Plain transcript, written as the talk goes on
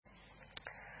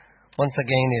Once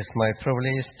again, it's my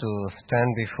privilege to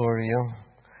stand before you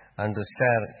and to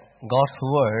share God's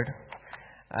Word.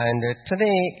 And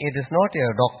today, it is not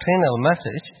a doctrinal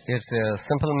message, it's a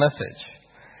simple message.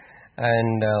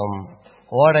 And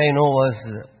what I know was,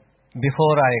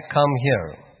 before I come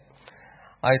here,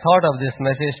 I thought of this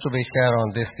message to be shared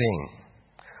on this thing.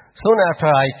 Soon after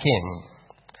I came,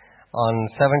 on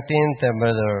 17th,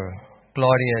 Brother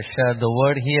Claudia shared the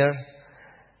word here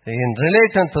in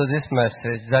relation to this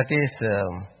message, that is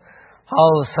how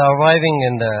surviving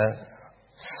in the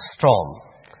storm,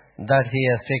 that he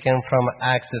has taken from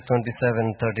Acts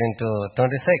 27:13 to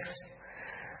 26.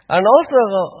 And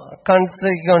also,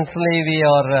 consequently, we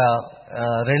are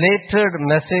related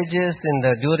messages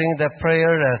during the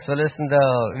prayer as well as in the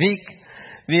week.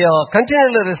 We are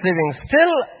continually receiving.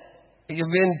 Still,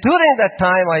 during that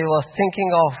time, I was thinking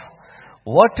of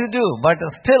what to do, but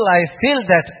still I feel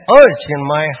that urge in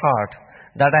my heart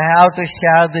that I have to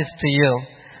share this to you,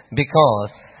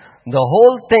 because the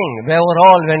whole thing,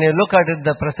 overall, when you look at it,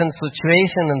 the present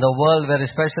situation in the world, very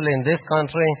especially in this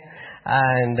country,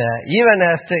 and even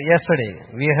as yesterday,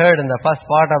 we heard in the first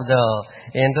part of the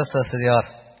intercessory or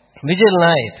vigil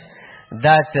night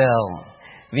that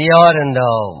we are in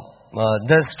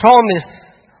the storm is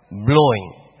blowing.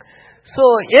 So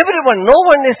everyone, no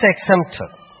one is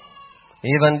exempted.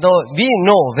 Even though we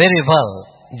know very well,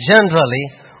 generally,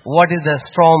 what is the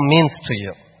storm means to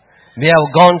you. We have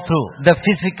gone through the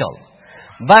physical.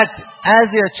 But as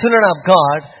your children of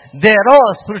God, there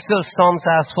are spiritual storms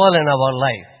as well in our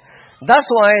life. That's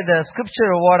why the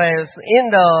scripture,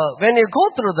 when you go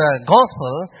through the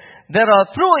gospel, there are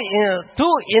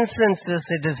two instances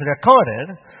it is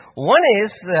recorded. One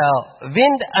is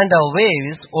wind and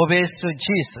waves obeys to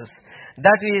Jesus.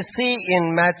 That we see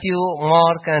in Matthew,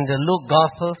 Mark and Luke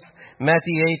Gospels,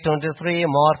 Matthew 8:23,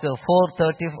 Mark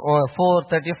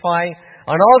 4:35,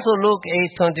 and also Luke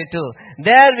 8:22.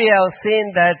 There we have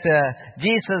seen that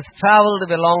Jesus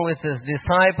traveled along with his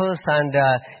disciples, and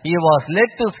he was led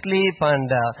to sleep,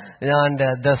 and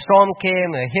the storm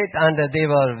came, hit, and they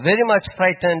were very much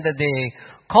frightened. They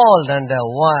called and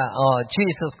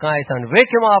Jesus Christ and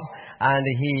wake him up, and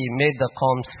he made the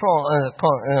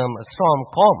storm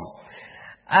calm.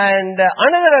 And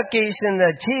another occasion,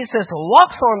 Jesus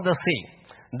walks on the sea.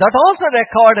 That also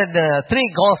recorded three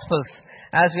Gospels,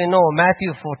 as we know,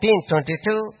 Matthew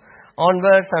 14:22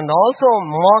 onwards, and also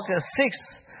Mark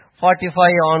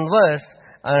 6:45 onwards,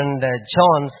 and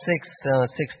John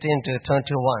 6:16 to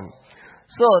 21.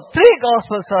 So three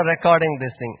Gospels are recording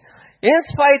this thing. In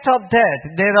spite of that,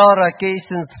 there are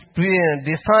occasions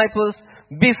disciples,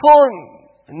 before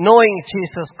knowing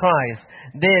Jesus Christ,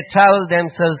 they travel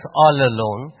themselves all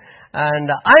alone. And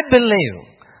I believe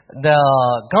the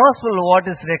gospel, what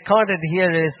is recorded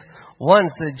here is,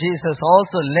 once Jesus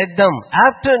also led them,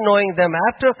 after knowing them,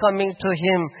 after coming to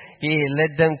him, he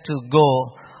led them to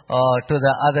go to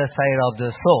the other side of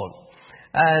the soul.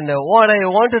 And what I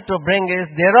wanted to bring is,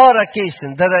 there are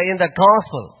occasions, there are in the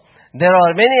gospel, there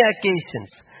are many occasions.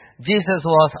 Jesus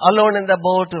was alone in the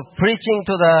boat preaching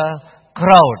to the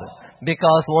crowd,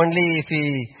 because only if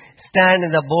he stand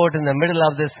in the boat in the middle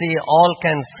of the sea, all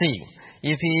can see.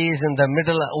 If he is in the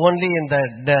middle, only in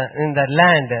the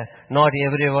land, not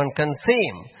everyone can see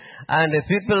him. And the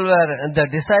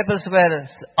disciples were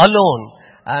alone,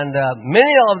 and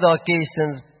many of the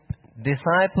occasions,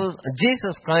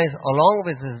 Jesus Christ along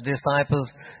with his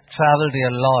disciples traveled a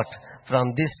lot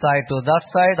from this side to that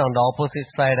side, on the opposite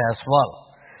side as well.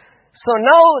 So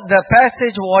now the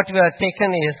passage what we have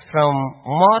taken is from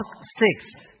Mark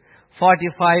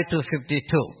 6:45 to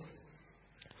 52.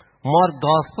 Mark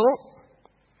Gospel,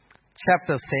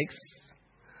 chapter 6,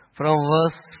 from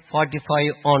verse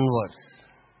 45 onwards.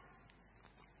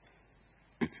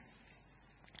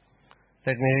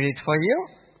 Let me read it for you.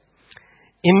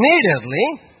 Immediately,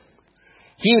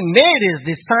 he made his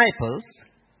disciples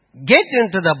get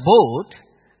into the boat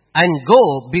and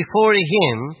go before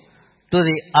him to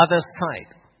the other side,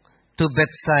 to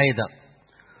Bethsaida,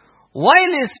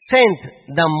 while he sent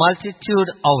the multitude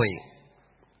away.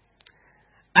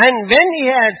 And when he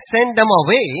had sent them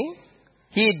away,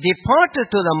 he departed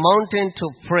to the mountain to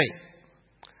pray.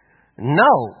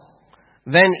 Now,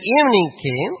 when evening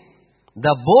came,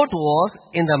 the boat was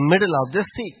in the middle of the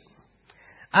sea,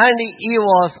 and he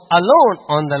was alone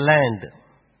on the land.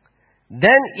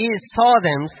 Then he saw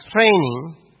them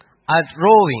straining at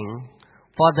rowing,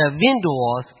 for the wind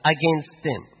was against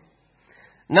them.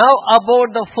 Now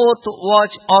about the fourth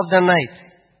watch of the night,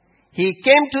 he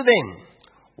came to them,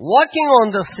 walking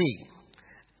on the sea,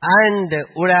 and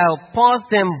would have passed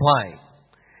them by.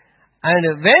 And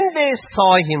when they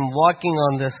saw him walking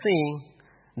on the sea,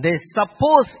 They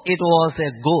supposed it was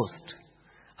a ghost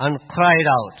and cried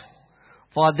out,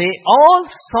 for they all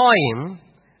saw him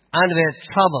and were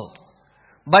troubled.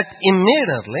 But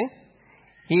immediately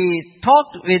he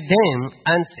talked with them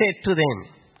and said to them,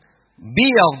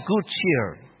 Be of good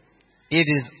cheer, it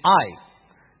is I,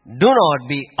 do not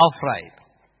be afraid.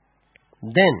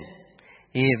 Then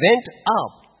he went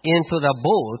up into the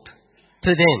boat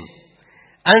to them,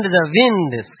 and the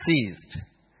wind ceased,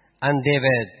 and they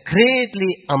were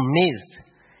greatly amazed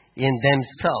in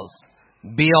themselves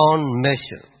beyond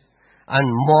measure, and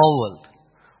marveled,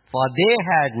 for they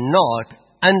had not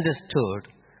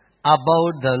understood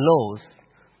about the laws,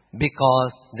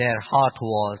 because their heart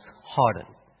was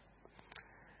hardened.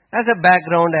 As a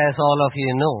background, as all of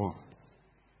you know,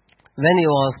 when he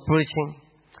was preaching,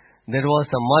 there was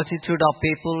a multitude of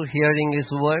people hearing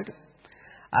his word,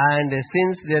 and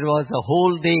since there was a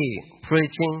whole day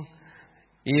preaching,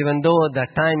 even though the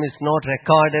time is not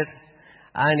recorded,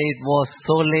 and it was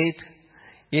so late,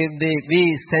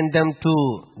 we send them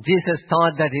to, Jesus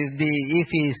thought that if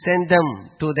he send them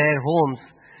to their homes,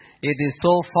 it is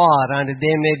so far and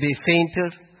they may be fainter.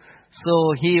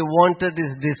 So he wanted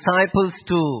his disciples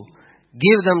to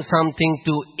give them something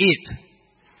to eat.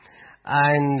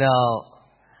 And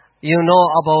you know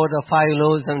about the 5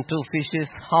 loaves and 2 fishes,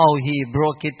 how he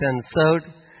broke it and served.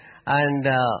 And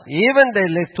even the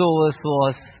leftovers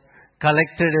was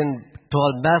collected in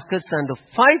 12 baskets, and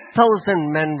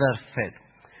 5,000 men were fed.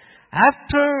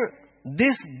 After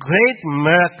this great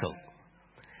miracle,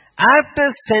 after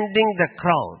sending the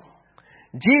crowd,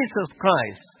 Jesus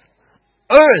Christ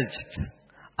urged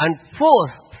and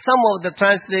forced, some of the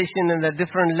translation in the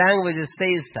different languages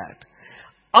says that,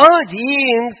 he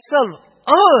himself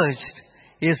urged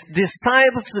his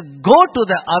disciples to go to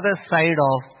the other side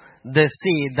of the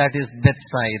sea, that is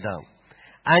Bethsaida.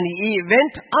 And he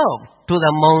went up to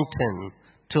the mountain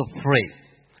to pray.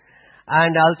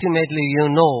 And ultimately, you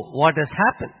know what has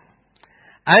happened.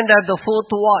 And at the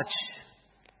 4th watch,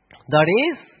 that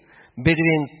is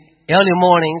between early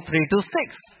morning 3 to 6,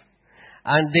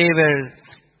 and they were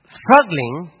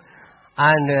struggling,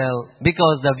 and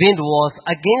because the wind was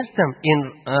against them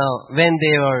when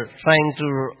they were trying to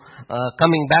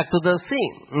coming back to the sea,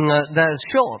 the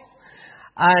shore,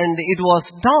 and it was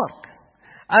dark.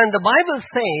 And the Bible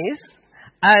says,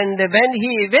 and when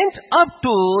he went up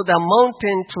to the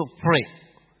mountain to pray,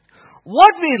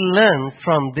 what we learn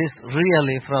from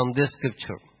this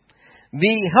scripture?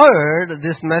 We heard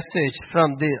this message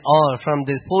from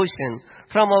this portion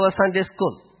from our Sunday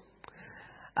school.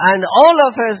 And all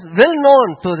of us well known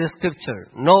to this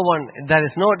scripture. There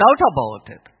is no doubt about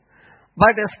it.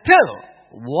 But still,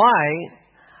 why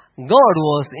God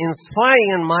was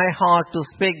inspiring in my heart to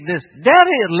speak this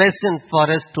very lesson for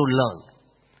us to learn.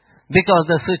 Because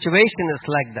the situation is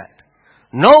like that.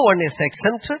 No one is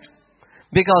exempted,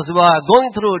 because we are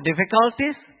going through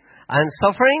difficulties and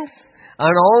sufferings,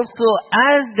 and also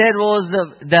as there was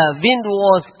the wind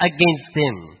was against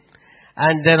him.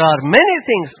 And there are many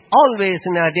things always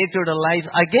in our day-to-day life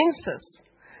against us.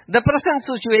 The present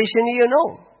situation, you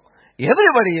know.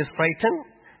 Everybody is frightened.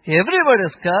 Everybody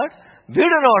is scared. We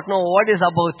do not know what is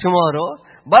about tomorrow.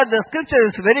 But the scripture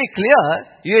is very clear.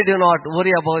 You do not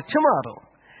worry about tomorrow.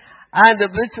 And the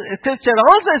scripture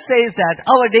also says that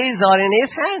our days are in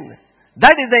his hand.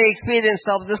 That is the experience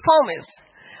of the psalmist.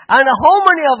 And how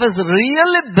many of us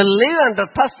really believe and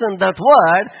trust in that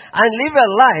word and live a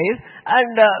life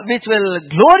and which will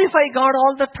glorify God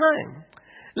all the time?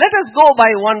 Let us go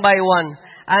by one,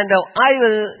 and I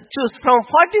will choose from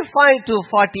 45 to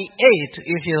 48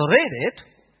 if you read it.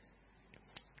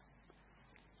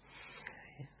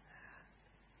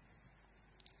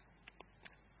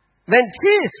 When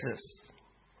Jesus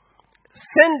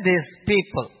sent these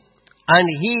people and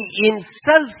he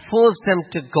himself forced them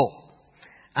to go,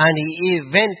 and he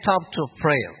went up to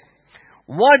prayer,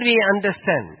 what we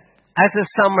understand as a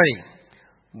summary,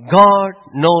 God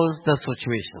knows the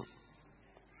situation.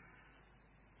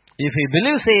 If you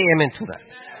believe, say amen to that.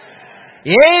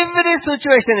 Every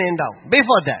situation in doubt.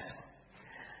 Before that,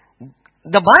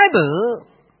 the Bible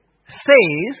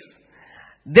says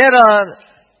there are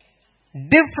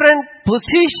different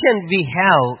positions we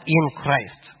have in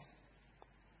Christ.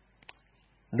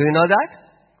 Do you know that?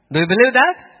 Do you believe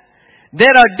that? There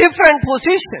are different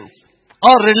positions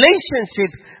or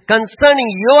relationships concerning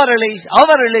our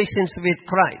relations with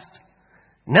Christ.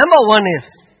 Number one is,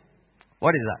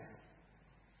 what is that?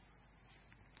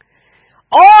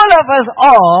 All of us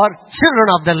are children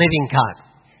of the living God.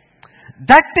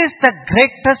 That is the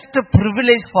greatest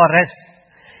privilege for us.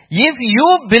 If you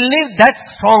believe that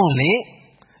strongly,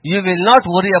 you will not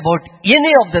worry about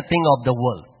any of the thing of the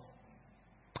world.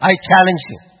 I challenge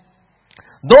you.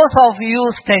 Those of you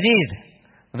studied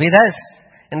with us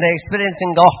in the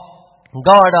experiencing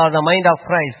God or the mind of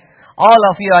Christ, all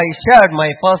of you, I shared my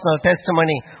personal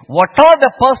testimony. What are the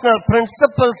personal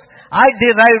principles I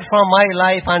derived from my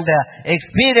life and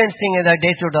experiencing in the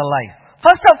day-to-day life?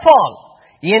 First of all,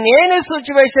 in any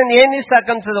situation, any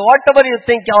circumstance, whatever you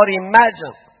think or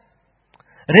imagine,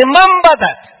 remember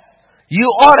that you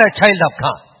are a child of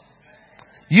God.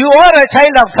 You are a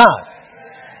child of God.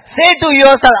 Say to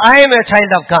yourself, I am a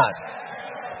child of God.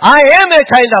 I am a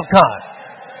child of God.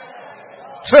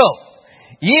 True.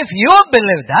 If you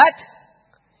believe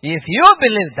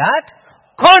that,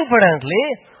 confidently,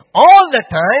 all the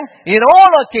time, in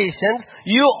all occasions,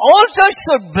 you also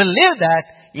should believe that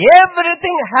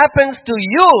everything happens to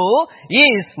you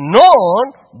is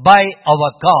known by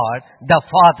our God, the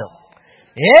Father.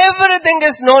 Everything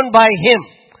is known by Him.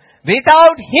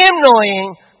 Without Him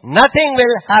knowing, nothing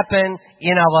will happen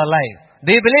in our life.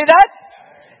 Do you believe that?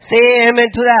 Say amen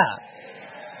to that.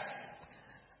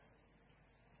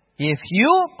 If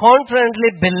you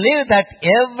confidently believe that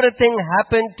everything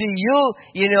happened to you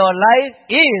in your life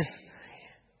is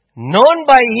known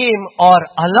by Him or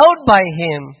allowed by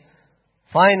Him,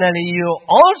 finally you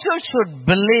also should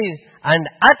believe and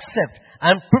accept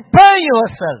and prepare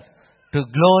yourself to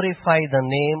glorify the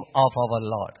name of our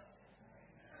Lord.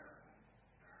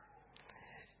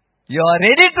 You are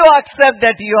ready to accept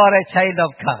that you are a child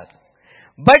of God.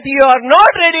 But you are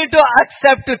not ready to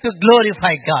accept to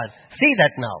glorify God. See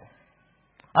that now.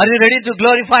 Are you ready to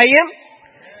glorify Him?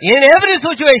 In every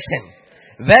situation.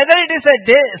 Whether it is a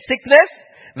sickness,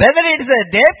 whether it is a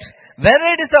death, whether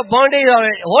it is a bondage or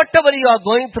whatever you are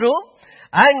going through,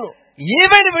 and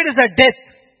even if it is a death,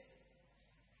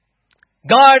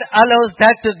 God allows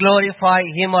that to glorify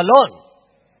Him alone.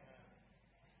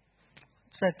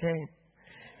 It's okay.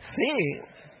 See,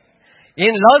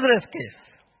 in Lazarus' case,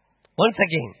 once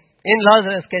again, in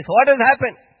Lazarus' case, what has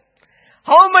happened?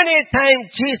 How many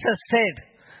times Jesus said,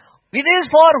 it is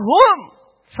for whom?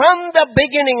 From the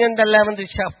beginning in the 11th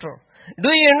chapter.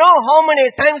 Do you know how many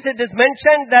times it is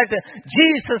mentioned that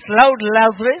Jesus loved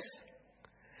Lazarus?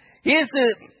 His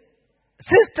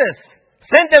sisters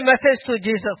sent a message to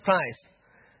Jesus Christ.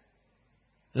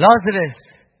 Lazarus,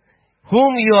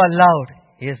 whom you are loved,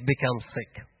 is become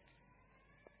sick.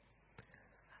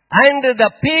 And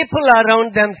the people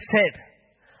around them said,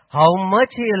 how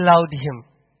much he loved him.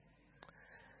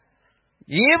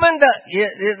 Even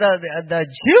the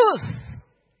Jews,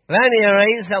 when he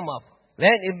raised them up,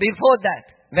 before that,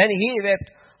 when he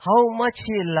wept, how much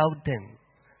he loved them,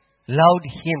 loved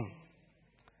him.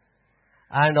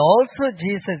 And also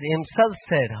Jesus himself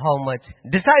said how much,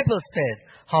 disciples said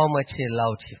how much he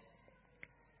loved him.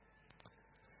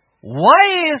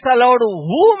 Why is allowed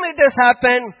whom it has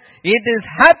happened? It has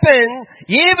happened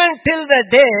even till the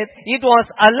death. It was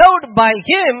allowed by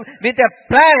Him with a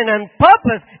plan and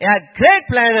purpose, a great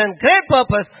plan and great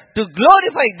purpose to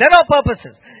glorify. There are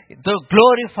purposes. To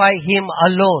glorify Him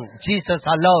alone. Jesus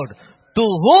allowed. To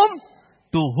whom?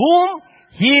 To whom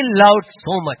He loved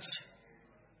so much.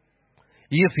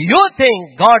 If you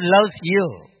think God loves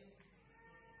you,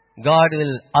 God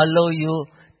will allow you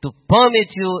to permit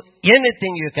you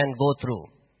anything you can go through.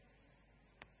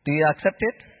 Do you accept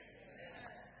it?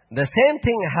 The same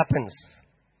thing happens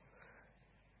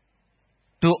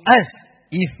to us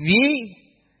if we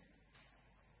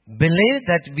believe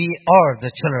that we are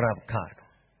the children of God.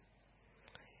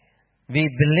 We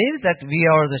believe that we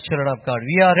are the children of God.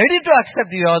 We are ready to accept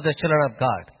we are the children of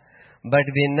God. But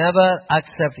we never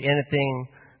accept anything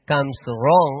comes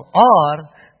wrong or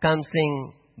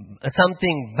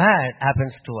something bad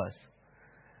happens to us.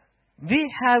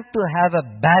 We have to have a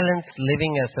balanced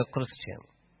living as a Christian.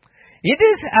 It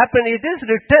is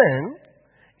written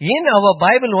in our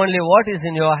Bible only what is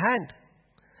in your hand.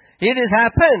 It is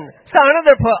happened. So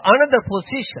another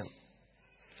position.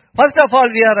 First of all,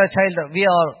 we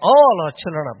are all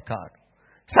children of God.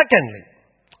 Secondly,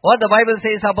 what the Bible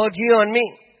says about you and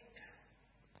me.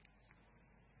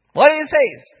 What it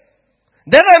says.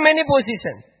 There are many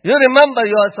positions. You remember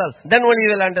yourself, then only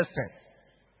you will understand.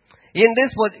 In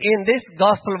this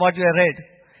gospel what we have read,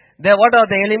 what are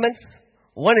the elements?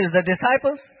 One is the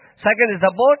disciples. Second is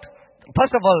the boat.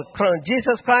 First of all,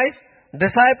 Jesus Christ,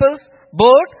 disciples,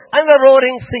 boat, and the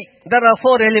roaring sea. There are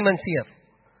 4 elements here.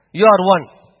 You are one.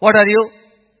 What are you?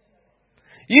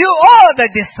 You are the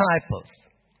disciples.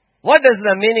 What is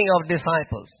the meaning of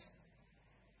disciples?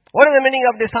 What is the meaning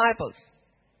of disciples?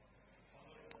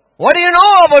 What do you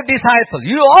know about disciple?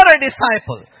 You are a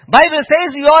disciple. Bible says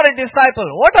you are a disciple.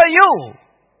 What are you?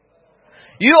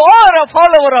 You are a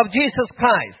follower of Jesus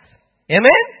Christ.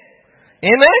 Amen?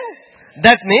 Amen?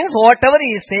 That means whatever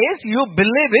he says, you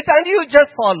believe it and you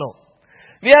just follow.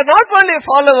 We are not only a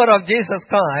follower of Jesus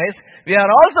Christ, we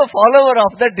are also follower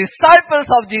of the disciples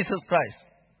of Jesus Christ.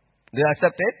 Do you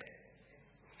accept it?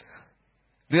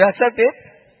 Do you accept it?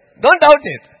 Don't doubt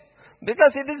it.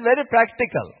 Because it is very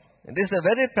practical. It is a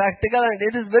very practical and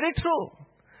it is very true.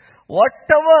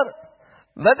 Whatever,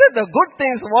 whether the good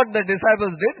things what the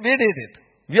disciples did, we did it.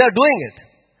 We are doing it.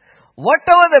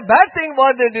 Whatever the bad thing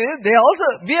what they did,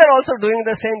 we are also doing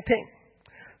the same thing.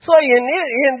 So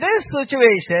in this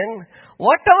situation,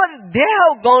 whatever they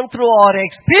have gone through or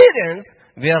experienced,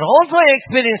 we are also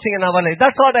experiencing in our life.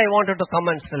 That's what I wanted to come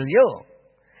and tell you.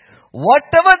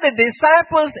 Whatever the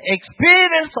disciples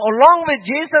experienced along with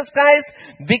Jesus Christ,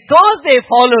 because they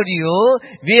followed you,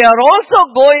 we are also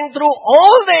going through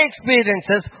all the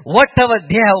experiences, whatever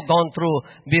they have gone through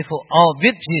before or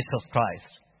with Jesus Christ.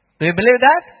 Do you believe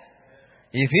that?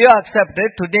 If you accept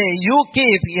it, today you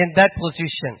keep in that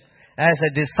position as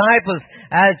a disciples,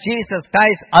 as Jesus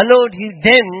Christ allowed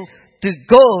them to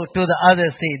go to the other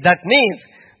sea. That means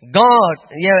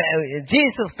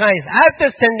Jesus Christ, after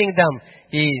sending them,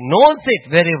 He knows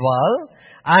it very well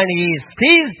and He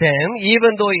sees them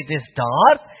even though it is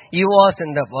dark. He was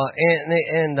in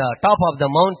the top of the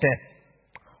mountain.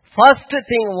 First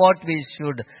thing what we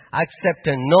should accept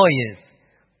and know is,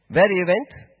 where He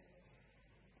went?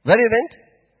 Where He went?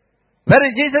 Where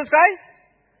is Jesus Christ?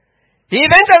 He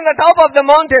went on the top of the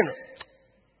mountain.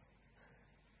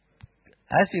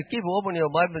 As you keep open your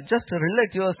Bible, just to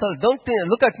relate yourself. Don't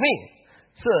look at me.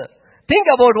 So, think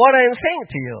about what I am saying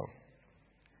to you.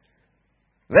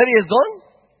 Where he is gone?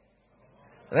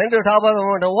 Went to the top of the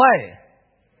mountain. Why?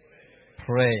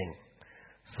 Praying.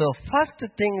 So, first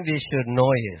thing we should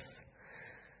know is,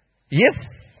 if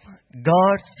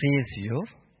God sees you,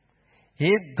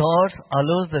 if God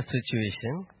allows the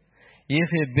situation, if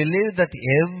you believe that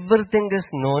everything is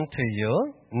known to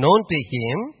you, known to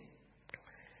Him,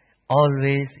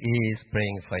 always He is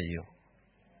praying for you.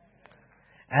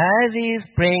 As He is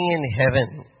praying in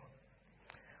heaven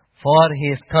for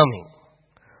His coming,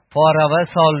 for our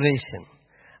salvation,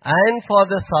 and for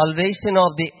the salvation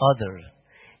of the other,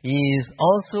 He is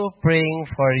also praying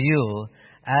for you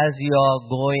as you are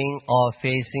going or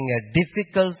facing a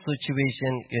difficult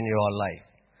situation in your life.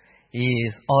 He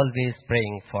is always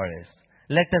praying for us.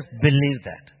 Let us believe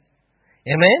that.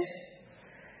 Amen?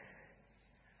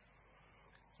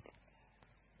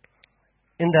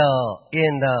 In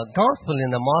the gospel,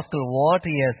 in the gospel, what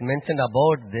he has mentioned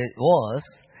about this was,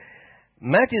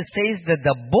 Matthew says that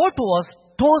the boat was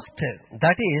tossed,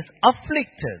 that is,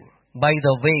 afflicted by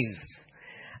the waves.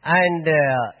 And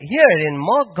here in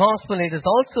Mark gospel, it is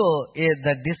also,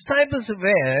 the disciples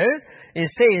were, it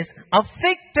says,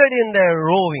 afflicted in their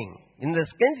rowing. In the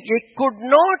sense, they could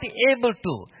not able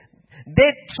to.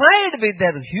 They tried with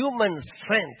their human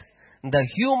strength, the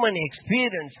human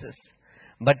experiences,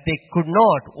 but they could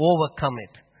not overcome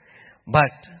it.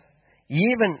 But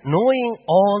even knowing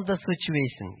all the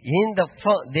situation,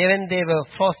 when they were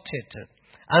frustrated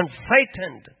and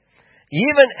frightened,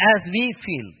 even as we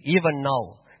feel, even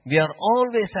now, we are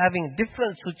always having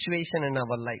different situation in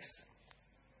our lives.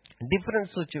 Different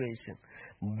situation.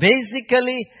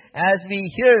 Basically, as we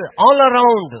hear all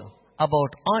around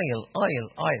about oil.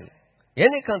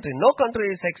 Any country, no country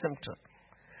is exempted.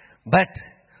 But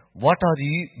what are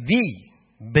we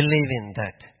believe in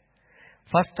that?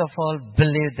 First of all,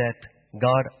 believe that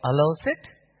God allows it,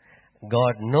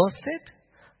 God knows it,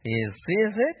 He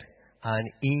sees it, and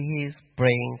He is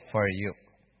praying for you.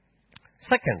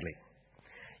 Secondly,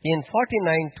 in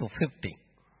 49 to 50,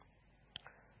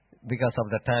 because of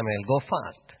the time I'll go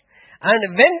fast.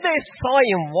 And when they saw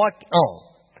him walk on,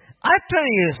 after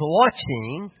he is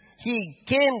watching, he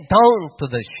came down to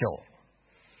the shore.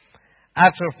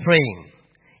 After praying,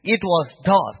 it was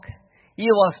dark. He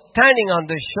was standing on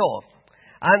the shore.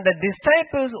 And the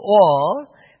disciples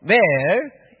were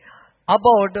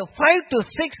about 5 to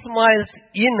 6 miles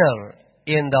inner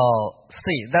in the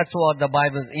sea. That's what the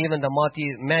Bible, even the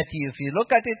Matthew, if you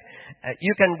look at it,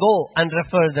 you can go and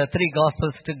refer the 3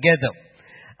 Gospels together.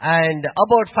 And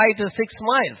about 5 to 6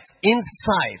 miles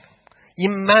inside,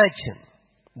 imagine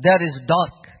there is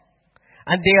dark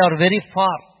and they are very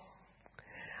far.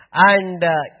 And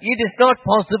it is not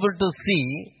possible to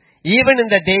see, even in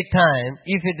the daytime,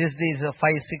 if it is these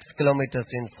 5-6 kilometers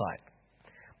inside.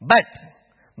 But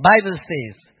Bible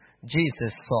says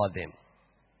Jesus saw them.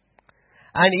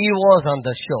 And he was on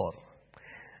the shore.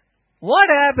 What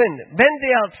happened when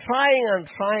they are trying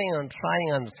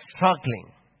and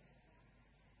struggling?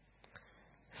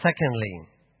 Secondly,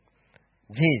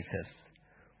 Jesus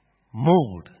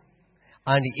moved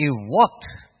and he walked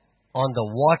on the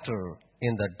water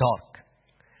in the dark.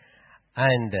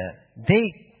 And they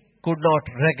could not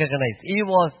recognize. He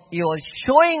was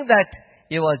showing that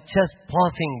he was just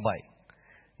passing by.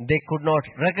 They could not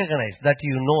recognize that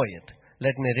you know it.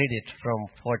 Let me read it from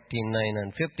 49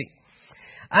 and 50.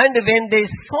 And when they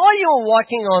saw you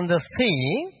walking on the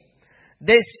sea,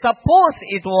 they supposed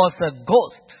it was a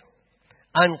ghost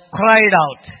and cried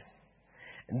out.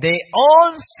 They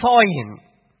all saw him.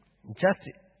 Just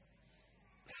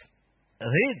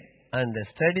read and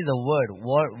study the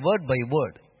word by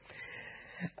word.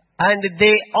 And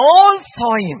they all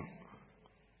saw him.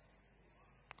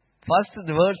 First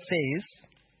the word says,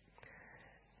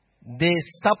 they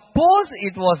suppose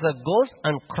it was a ghost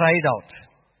and cried out.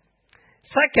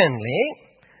 Secondly,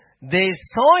 they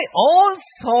all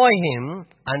saw him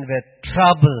and were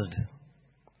troubled.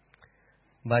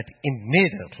 But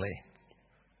immediately,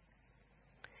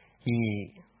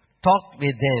 he talked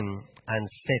with them and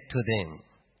said to them,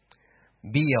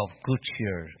 be of good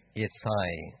cheer, it's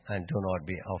I, and do not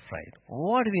be afraid.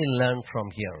 What do we learn from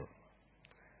here?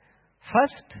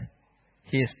 First,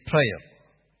 his prayer.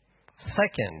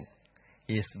 Second,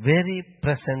 his very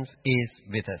presence is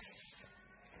with us.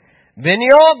 When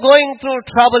you are going through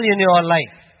trouble in your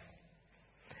life,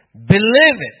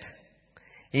 believe it.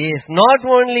 He is not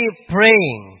only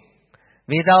praying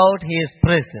without his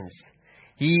presence.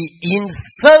 He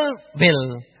himself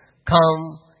will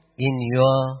come in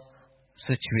your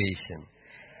situation.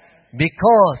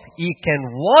 Because he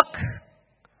can walk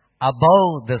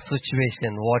above the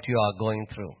situation what you are going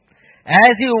through.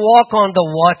 As you walk on the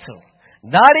water,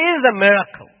 that is the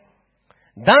miracle.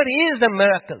 That is the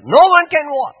miracle. No one can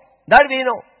walk. That we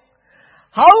know.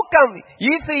 How come?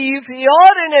 If you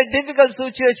are in a difficult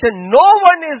situation, no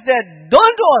one is there.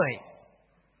 Don't worry.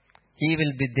 He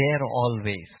will be there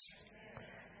always.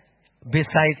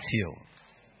 Besides you.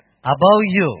 Above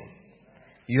you.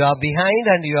 You are behind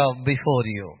and you are before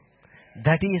you.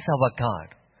 That is our God.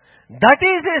 That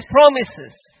is His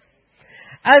promises.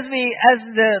 As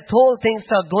the whole things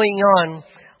are going on,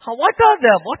 what are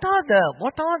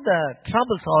the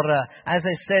troubles? Or as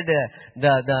I said,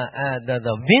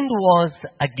 the wind was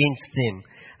against him.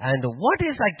 And what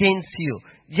is against you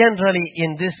generally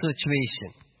in this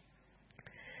situation?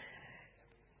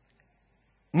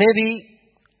 Maybe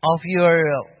of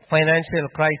your financial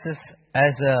crisis,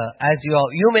 as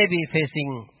you may be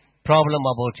facing problem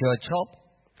about your job.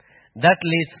 That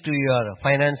leads to your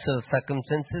financial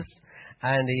circumstances,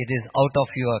 and it is out of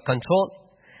your control.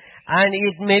 And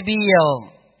it may be a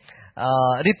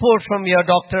report from your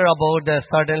doctor about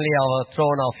suddenly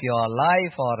overthrown of your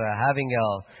life, or having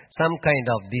some kind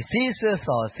of diseases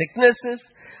or sicknesses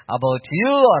about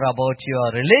you or about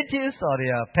your relatives or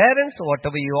your parents,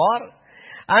 whatever you are.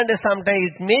 And sometimes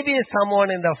it may be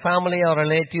someone in the family or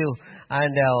relative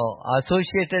and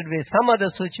associated with some other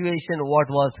situation what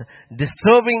was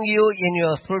disturbing you in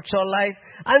your spiritual life,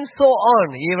 and so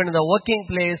on. Even in the working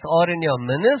place or in your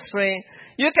ministry,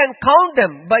 you can count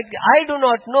them, but I do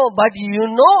not know. But you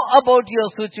know about your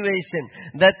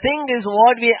situation. The thing is,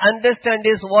 what we understand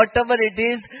is, whatever it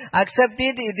is, accept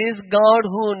it. It is God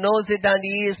who knows it, and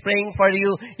He is praying for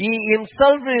you. He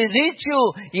Himself will reach you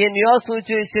in your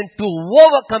situation to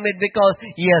overcome it, because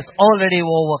He has already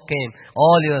overcame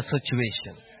all your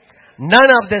situation.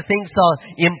 None of the things are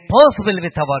impossible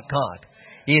with our God.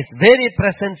 His very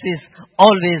presence is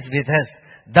always with us.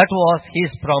 That was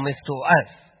His promise to us.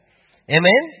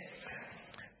 Amen?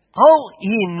 How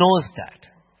He knows that?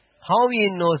 How He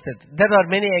knows it? There are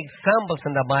many examples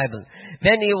in the Bible.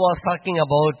 When He was talking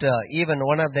about, even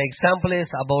one of the examples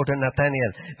is about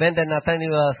Nathanael. When the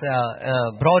Nathanael was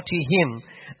brought to him,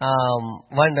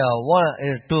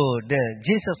 to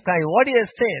Jesus Christ, what He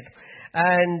has said.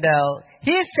 And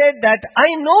He said that, I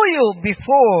know you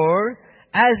before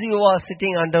as you are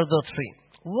sitting under the tree.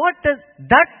 What does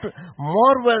that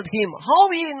marveled him? How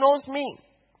He knows me?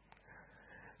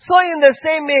 So in the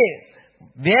same way,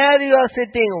 where you are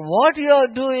sitting, what you are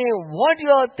doing, what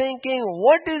you are thinking,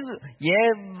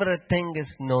 everything is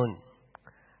known.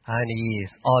 And He is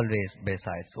always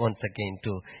besides. Once again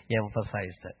to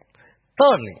emphasize that.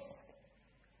 Thirdly,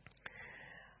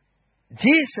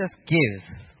 Jesus gives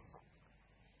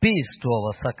peace to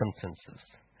our circumstances.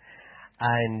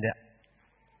 And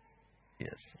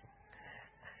yes.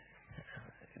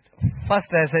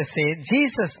 First, as I say,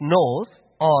 Jesus knows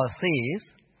or sees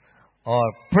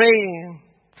or praying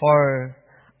for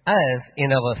us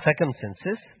in our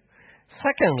circumstances.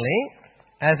 Secondly,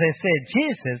 as I said,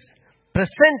 Jesus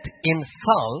presents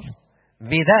Himself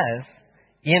with us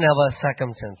in our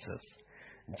circumstances.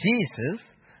 Jesus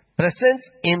presents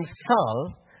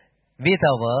Himself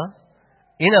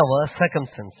in our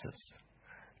circumstances.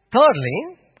 Thirdly,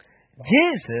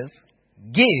 Jesus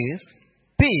gives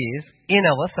peace in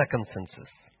our circumstances.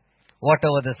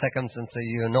 Whatever the circumstances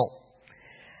you know.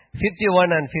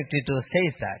 51 and 52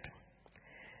 says that.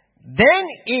 Then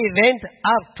he went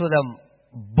up to the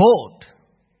boat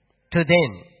to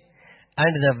them,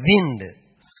 and the wind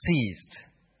ceased.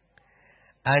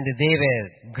 And they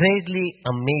were greatly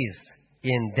amazed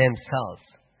in themselves,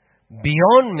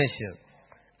 beyond measure,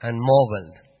 and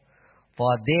marveled,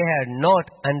 for they had not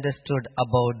understood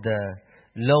about the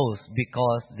laws,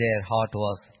 because their heart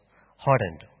was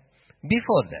hardened.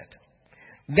 Before that,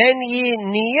 when he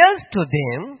nears to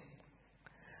them,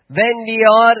 when he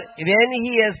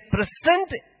is present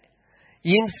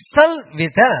himself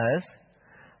with us,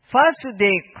 first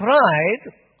they cried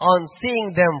on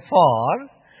seeing them fall,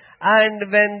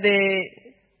 and when they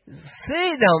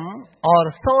see them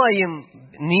or saw him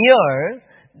near,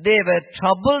 they were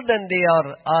troubled and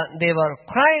they were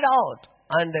cried out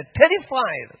and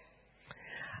terrified.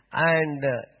 And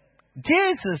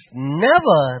Jesus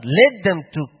never led them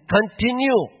to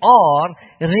continue or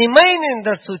remain in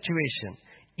that situation.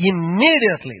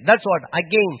 Immediately, that's what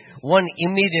again one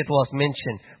immediate was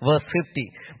mentioned, verse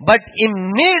 50. But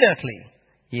immediately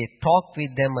he talked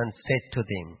with them and said to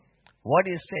them, what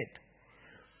he said?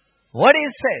 What he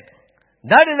said?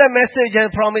 That is the message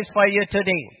I promised for you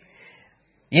today.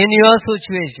 In your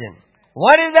situation.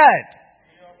 What is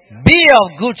that? Be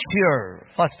of good cheer,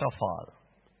 first of all.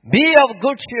 Be of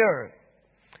good cheer.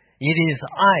 It is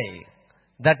I.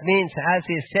 That means, as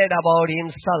he said about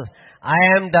himself, I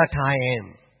am that I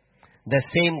am. The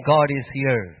same God is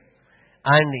here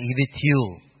and with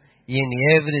you in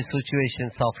every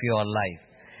situation of your life.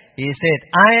 He said,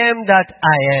 I am that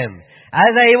I am.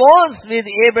 As I was with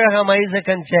Abraham, Isaac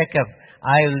and Jacob,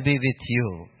 I will be with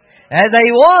you. As I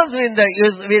was with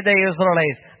the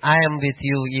Israelites, I am with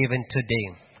you even today.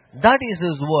 That is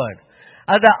his word.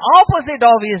 And the opposite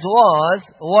of his was,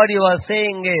 what he was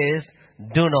saying is,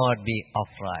 do not be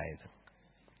afraid.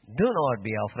 Do not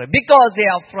be afraid. Because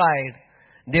they are afraid,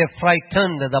 they are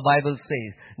frightened, the Bible says.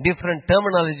 Different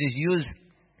terminologies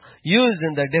used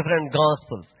in the different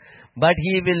Gospels. But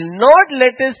he will not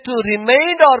let us to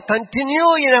remain or continue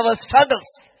in our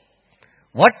struggles.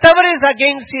 Whatever is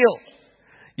against you,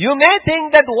 you may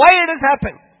think that why it has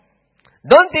happened.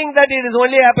 Don't think that it is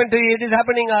only happened to you, it is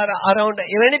happening around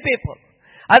many people.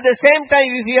 At the same time,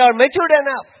 if you are matured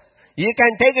enough, you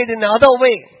can take it in another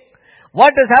way.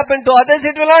 What has happened to others,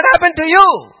 it will not happen to you.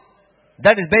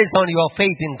 That is based on your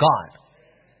faith in God.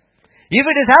 If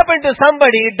it has happened to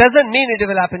somebody, it doesn't mean it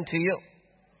will happen to you.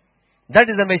 That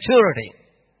is the maturity.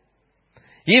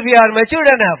 If you are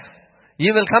matured enough,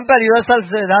 you will compare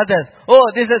yourselves with others. Oh,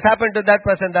 this has happened to that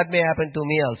person, that may happen to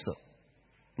me also.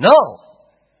 No.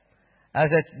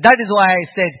 That is why I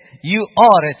said, you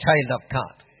are a child of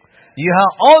God. You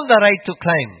have all the right to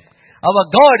climb. Our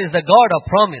God is the God of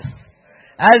promise.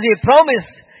 As he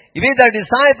promised with the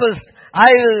disciples, I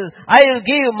will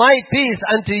give my peace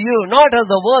unto you, not as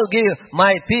the world give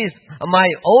my peace, my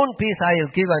own peace I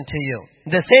will give unto you.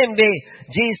 The same way,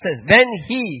 Jesus, when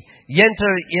he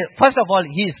entered, first of all,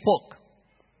 he spoke.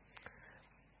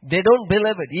 They don't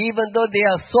believe it. Even though they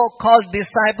are so-called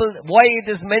disciples, why it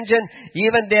is mentioned,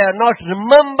 even they are not.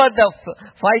 Remember the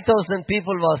 5,000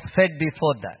 people was fed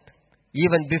before that.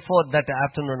 Even before that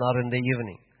afternoon or in the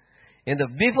evening.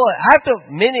 After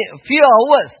few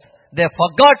hours, they have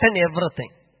forgotten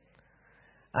everything.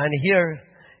 And here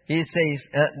he says,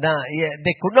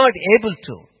 they could not able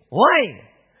to. Why?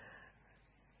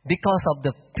 Because of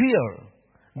the fear.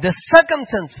 The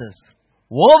circumstances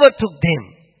overtook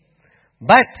them.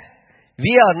 But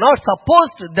we are not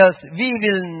supposed to, thus we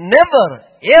will never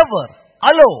ever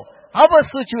allow our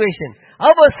situation,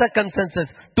 our circumstances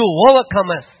to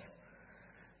overcome us.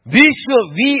 We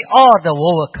are the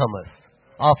overcomers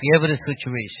of every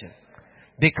situation.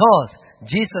 Because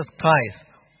Jesus Christ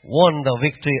won the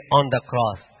victory on the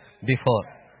cross before.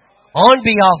 On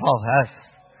behalf of us,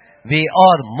 we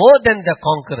are more than the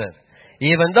conquerors.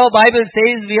 Even though Bible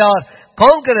says we are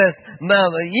conquerors,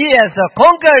 he has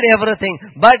conquered everything.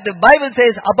 But the Bible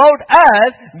says about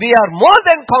us, we are more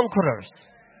than conquerors.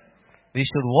 We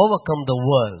should overcome the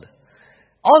world.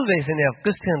 Always in our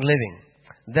Christian living,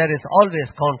 there is always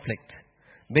conflict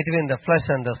between the flesh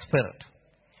and the spirit.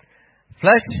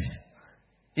 Flesh,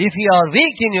 if you are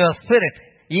weak in your spirit,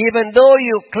 even though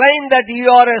you claim that you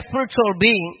are a spiritual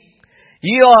being,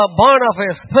 you are born of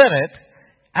a spirit,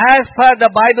 as per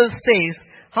the Bible says,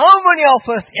 how many of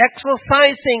us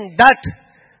exercising that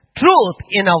truth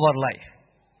in our life?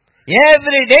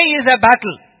 Every day is a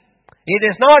battle It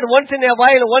is not once in a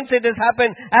while, once it has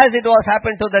happened as it was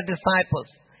happened to the disciples.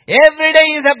 Every day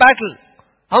is a battle.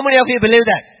 How many of you believe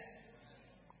that?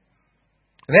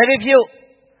 Very few.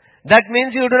 That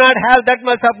means you do not have that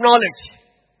much of knowledge.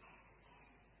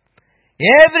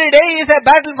 Every day is a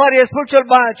battle for your spiritual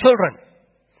children.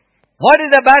 What is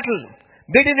the battle?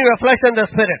 Between your flesh and the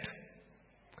spirit.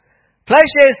 Flesh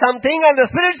says something and the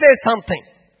spirit says something.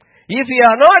 If you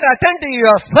are not attentive to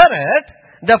your spirit,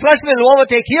 the flesh will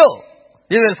overtake you.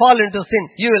 You will fall into sin.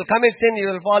 You will commit sin,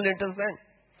 you will fall into sin.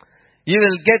 You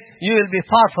will be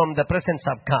far from the presence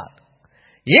of God.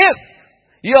 If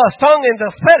you are strong in the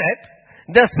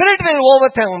spirit will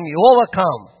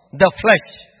overcome the flesh.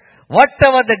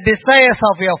 Whatever the desires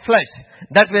of your flesh,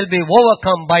 that will be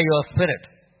overcome by your spirit.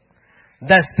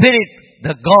 The spirit,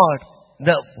 the God,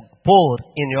 the pour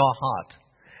in your heart.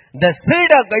 The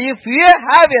Spirit of God, if you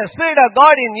have a Spirit of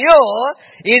God in you,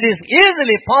 it is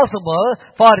easily possible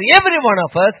for every one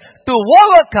of us to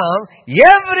overcome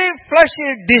every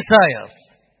fleshly desires.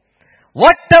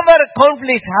 Whatever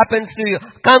conflict happens to you,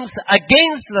 comes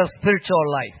against the spiritual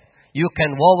life, you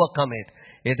can overcome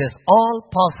it. It is all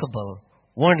possible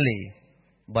only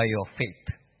by your faith.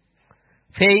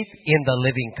 Faith in the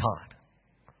living God.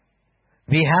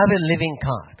 We have a living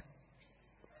God.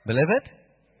 Believe it?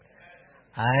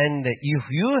 And if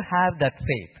you have that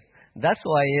faith, that's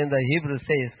why in the Hebrew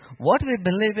says, what we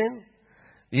believe in,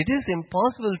 it is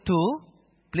impossible to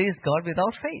please God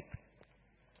without faith.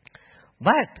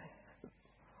 But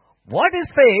what is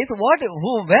faith?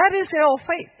 Where is our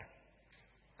faith?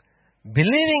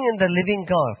 Believing in the living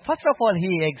God. First of all,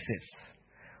 He exists.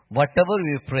 Whatever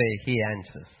we pray, He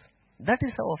answers. That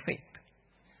is our faith.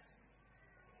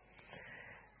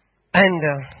 And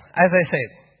as I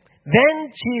said, when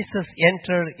Jesus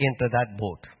entered into that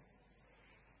boat,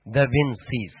 the wind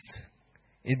ceased.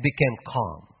 It became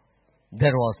calm.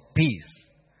 There was peace.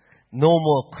 No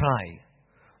more cry.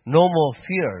 No more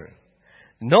fear.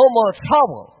 No more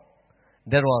trouble.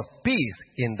 There was peace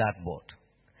in that boat.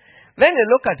 When you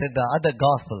look at it, the other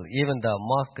gospel, even the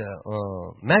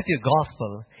Matthew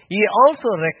gospel, he also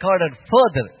recorded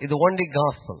further in the only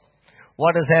gospel.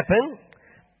 What has happened?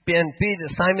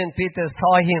 Simon Peter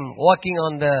saw him walking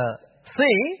on the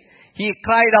sea. He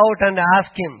cried out and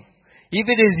asked him, if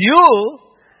it is you,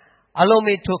 allow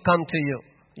me to come to you.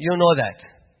 You know that.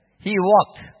 He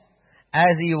walked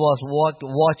as he was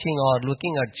watching or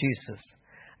looking at Jesus.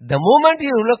 The moment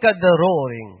you look at the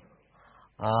roaring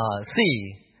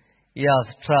sea, he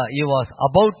was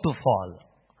about to fall.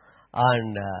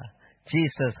 And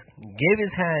Jesus gave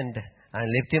his hand and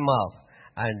lifted him up.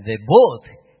 And they both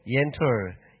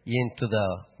entered into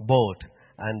the boat,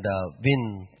 and the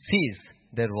wind ceased.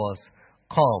 There was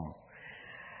calm.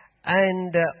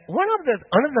 And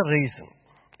another reason,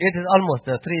 it is almost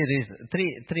the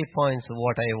three points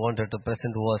what I wanted to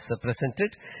present was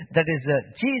presented. That is,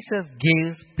 Jesus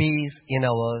gives peace in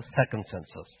our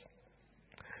circumstances.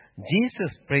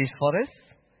 Jesus prays for us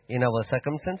in our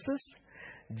circumstances.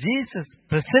 Jesus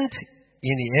present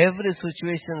in every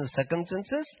situation and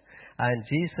circumstances, and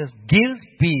Jesus gives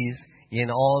peace in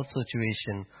all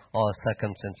situation or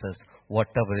circumstances,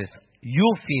 whatever is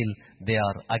you feel they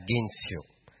are against you,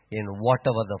 in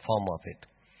whatever the form of it.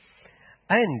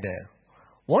 And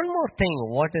one more thing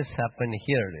what has happened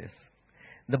here is,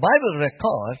 the Bible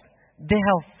records they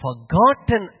have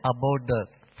forgotten about the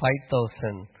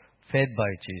 5,000 fed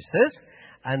by Jesus,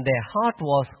 and their heart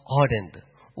was hardened.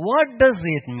 What does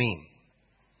it mean?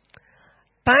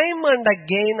 Time and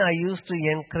again I used to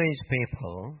encourage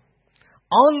people,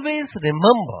 always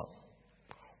remember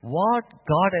what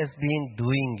God has been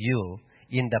doing you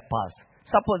in the past.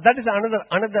 Suppose that is another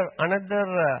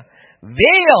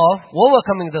way of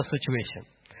overcoming the situation.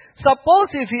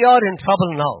 Suppose if you are in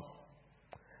trouble now,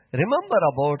 remember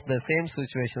about the same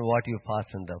situation what you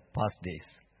passed in the past days.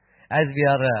 As we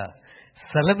are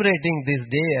celebrating this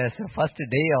day as the first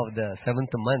day of the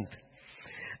 7th month,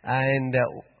 and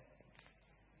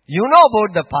you know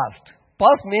about the past.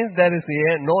 Past means there is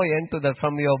no end to that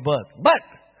from your birth. But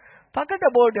forget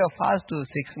about your past 6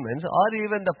 months or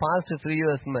even the past 3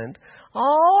 years month.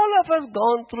 All of us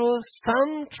gone through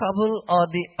some trouble or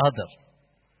the other,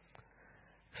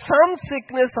 some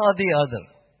sickness or the other.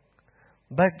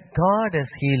 But God has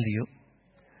healed you.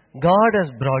 God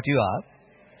has brought you up.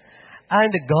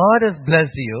 And God has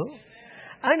blessed you.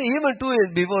 And even 2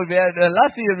 years before,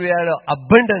 last year we had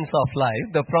abundance of life,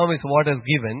 the promise what is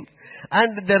given.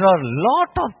 And there are a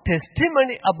lot of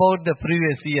testimony about the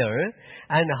previous year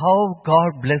and how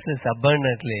God blesses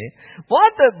abundantly.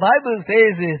 What the Bible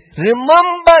says is,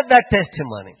 remember that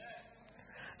testimony.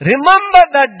 Remember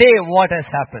that day what has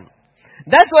happened.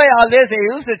 That's why always I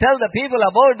used to tell the people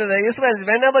about the Israelites,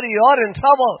 whenever you are in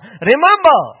trouble,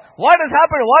 remember what has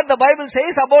happened, what the Bible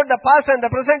says about the past and the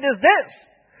present is this.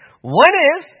 One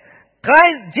is,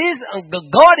 Christ, Jesus,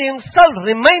 God himself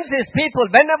reminds his people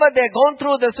whenever they are going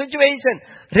through the situation,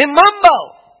 remember,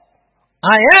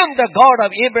 I am the God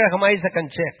of Abraham, Isaac and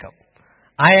Jacob.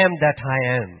 I am that I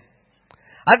am.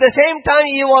 At the same time,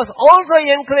 he was also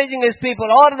encouraging his people,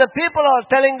 or the people are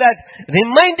telling that,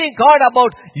 reminding God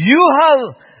about, you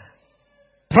have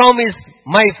promised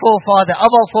my forefather,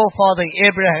 our forefather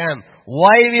Abraham.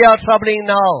 Why we are troubling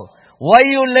now? Why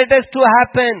you let us to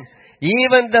happen?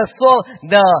 Even the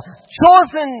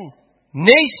chosen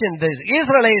nation, the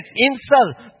Israelites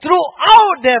himself,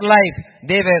 throughout their life,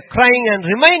 they were crying and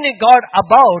reminding God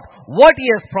about what he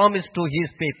has promised to his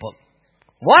people.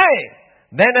 Why?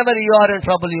 Whenever you are in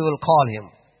trouble, you will call him.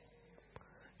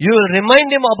 You will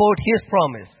remind him about his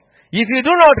promise. If you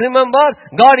do not remember,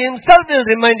 God himself will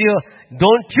remind you,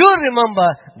 don't you remember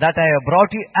that I have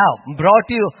brought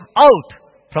you out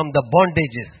from the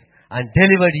bondages and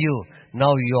delivered you.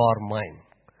 Now you are mine.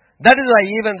 That is why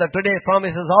even the today's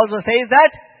promises also says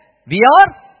that we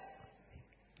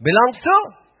belongs to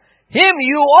him.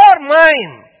 You are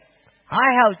mine. I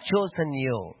have chosen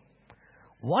you.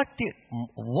 What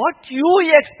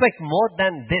you expect more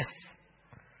than this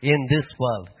in this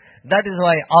world? That is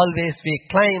why always we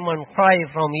climb and cry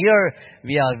from here.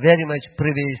 We are very much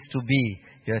privileged to be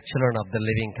your children of the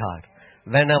living God.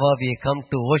 Whenever we come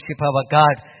to worship our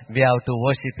God, we have to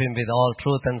worship him with all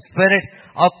truth and spirit,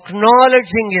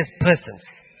 acknowledging his presence.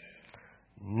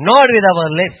 Not with our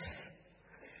lips,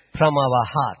 from our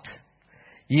heart.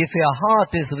 If your heart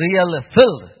is really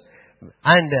filled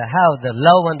and have the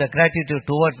love and the gratitude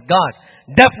towards God,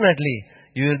 definitely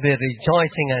you will be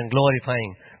rejoicing and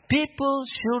glorifying. People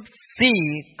should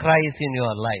see Christ in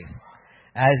your life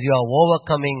as you are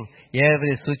overcoming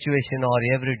every situation or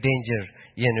every danger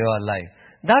in your life.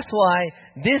 That's why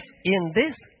in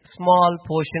this small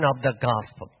portion of the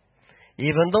gospel,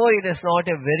 even though it is not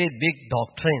a very big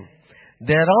doctrine,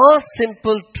 there are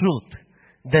simple truth,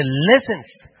 the lessons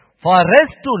for us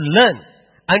to learn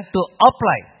and to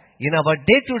apply in our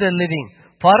day-to-day living,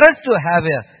 for us to have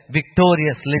a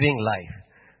victorious living life.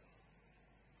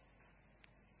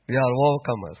 We are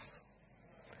overcomers.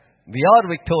 We are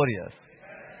victorious.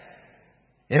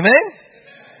 Amen?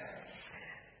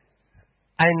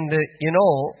 And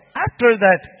after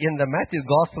that, in the Matthew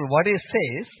Gospel, what it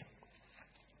says,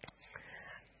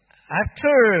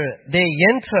 after they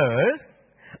entered,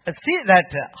 see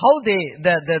that how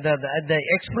the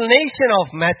explanation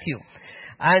of Matthew.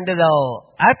 And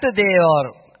after they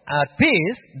are at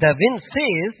peace, the wind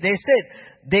says, they said,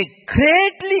 they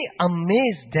greatly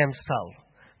amazed themselves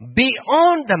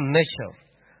beyond the measure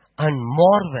and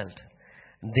marveled.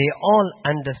 They all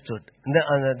understood.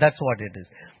 That's what it is.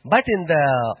 But in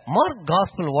the Mark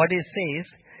Gospel, what it says,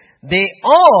 they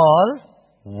all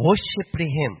worshipped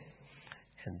him.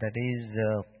 And that is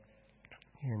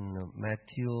in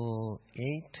Matthew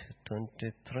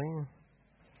 8:23.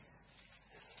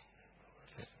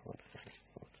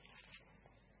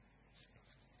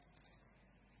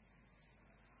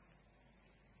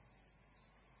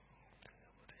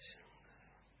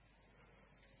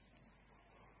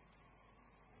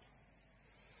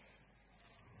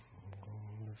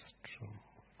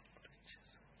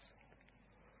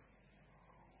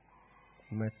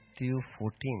 Matthew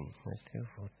 14.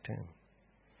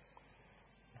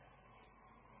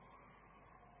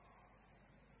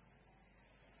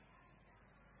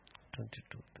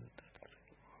 22.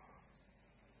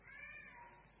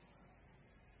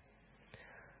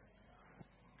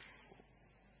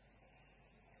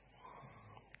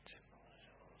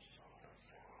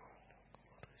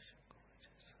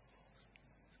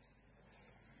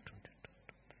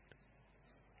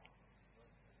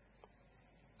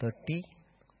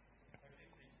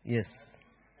 Yes.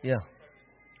 Yeah.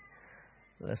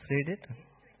 Let's read it.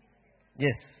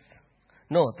 Yes.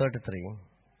 No, 33.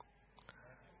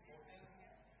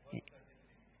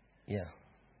 Yeah.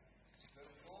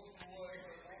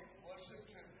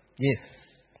 Yes.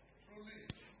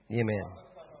 Amen.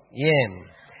 Amen.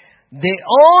 They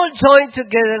all joined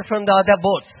together from the other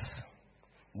boats.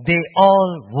 They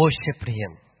all worshipped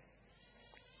him.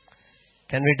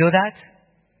 Can we do that?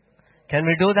 Can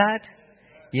we do that?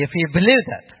 If we believe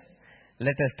that,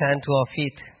 let us stand to our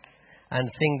feet and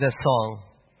sing the song.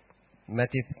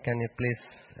 Matthew, can you please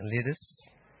lead us?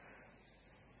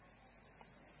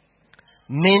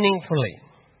 Meaningfully,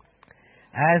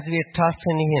 as we trust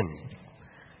in him,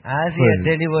 as he has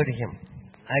delivered him,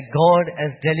 as God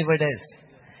has delivered us,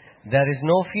 there is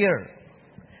no fear.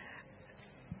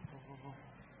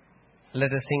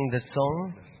 Let us sing this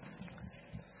song.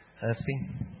 Sing.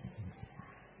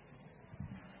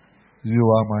 You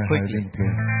are my Quickly. hiding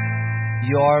place.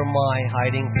 You are my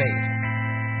hiding place.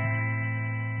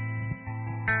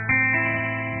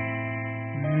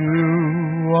 You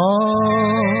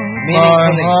are my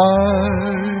Meaningfully.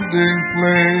 hiding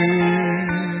place.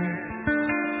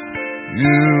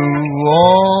 You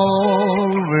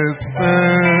always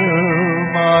fill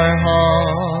my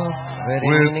heart Very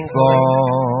with meaningfully.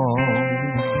 songs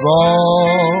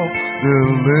of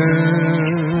deliverance.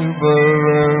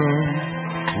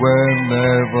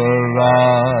 Whenever I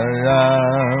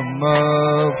am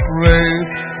afraid,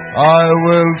 I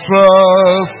will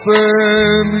trust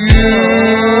in you.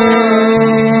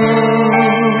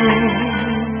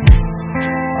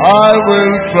 I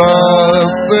will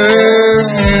trust in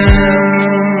you.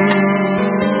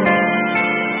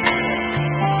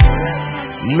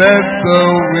 Let the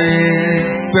weak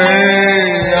say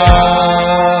I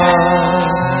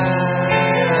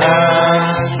am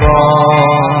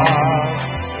strong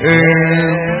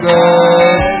in the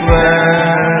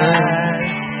strength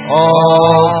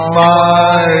of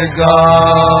my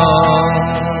God.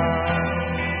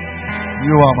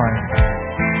 You are mine.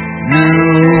 You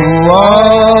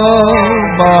are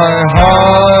my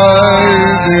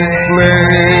hiding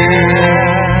place.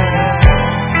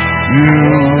 You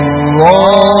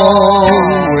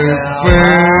always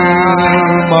fill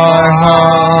my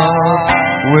heart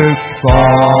with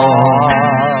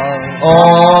songs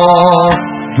of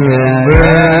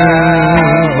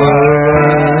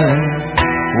deliverance.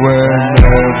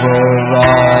 Whenever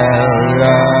I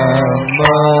am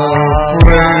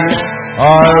afraid, I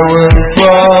will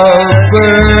trust in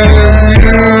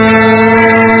you.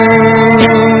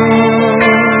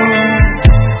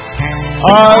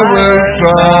 I will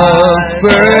trust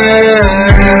in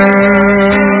you.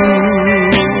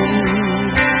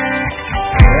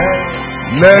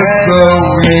 Let the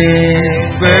weak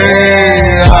say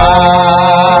I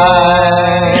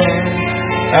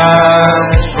am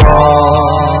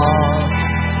strong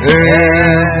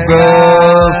in the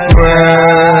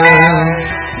strength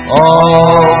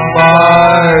of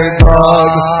my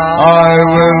God. I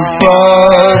will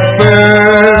trust in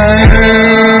you.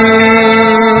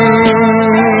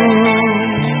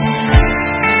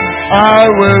 I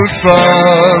will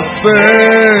trust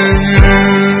in you.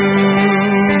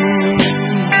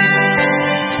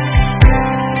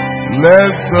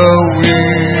 Let the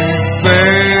weak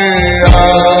say I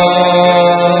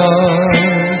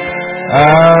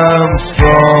am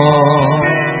strong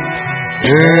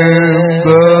in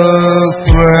the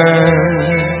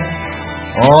strength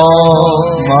of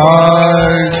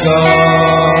my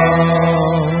God.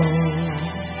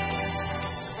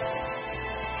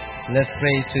 Let's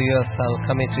pray to yourself.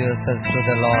 Commit yourself to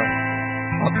the Lord.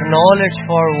 Acknowledge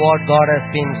for what God has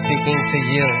been speaking to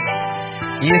you.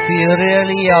 If you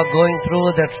really are going through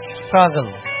that struggle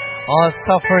or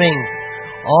suffering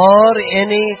or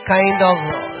any kind of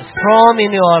storm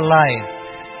in your life,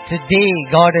 today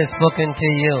God has spoken to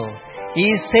you. He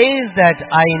says that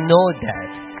I know that.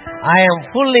 I am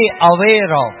fully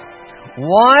aware of.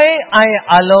 Why I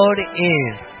allowed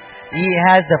is He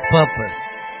has a purpose.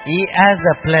 He has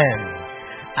a plan.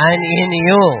 And in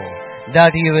you that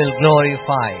He will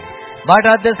glorify. But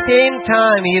at the same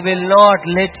time, He will not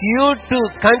let you to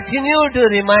continue to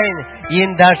remain in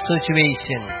that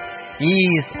situation. He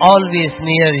is always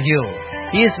near you.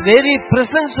 His very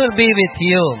presence will be with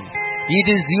you. It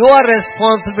is your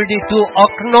responsibility to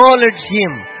acknowledge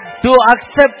Him, to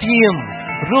accept Him,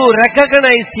 to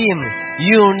recognize Him.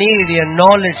 You need a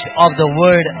knowledge of the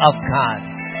Word of God.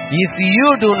 If you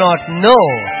do not know,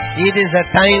 it is a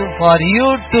time for you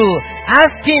to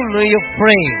ask Him when you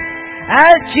pray.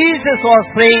 As Jesus was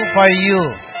praying for you,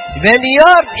 when you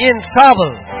are in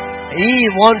trouble, He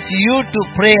wants you to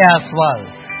pray as well.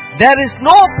 There is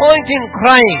no point in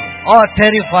crying or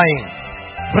terrifying.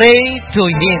 Pray to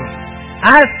Him.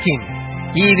 Ask Him.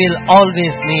 He will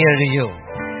always near you.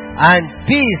 And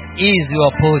peace is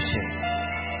your portion.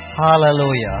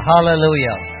 Hallelujah.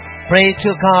 Hallelujah. Pray to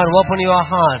God. Open your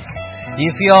heart.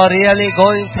 If you are really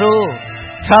going through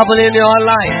trouble in your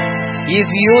life, if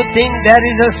you think there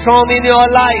is a storm in your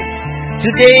life,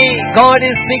 today God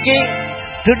is speaking.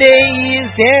 Today He is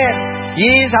there. He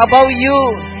is above you.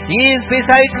 He is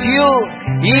beside you.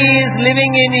 He is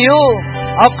living in you.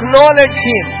 Acknowledge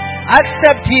Him.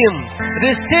 Accept Him.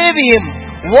 Receive Him.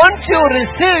 Once you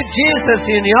receive Jesus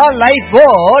in your life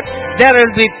boat, there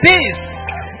will be peace.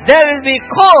 There will be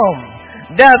calm.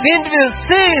 The wind will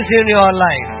cease in your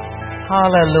life.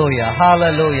 Hallelujah.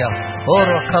 Hallelujah.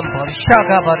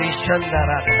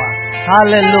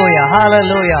 Hallelujah.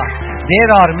 Hallelujah.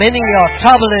 There are many of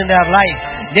trouble in their life.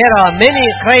 There are many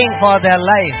crying for their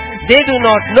life. They do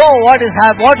not know what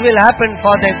will happen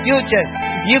for their future.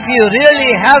 If you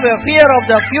really have a fear of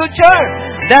the future,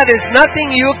 there is nothing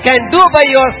you can do by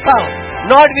yourself,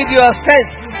 not with your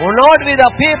strength, or not with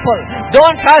the people.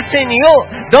 Don't trust in you.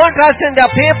 Don't trust in the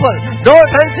people. Don't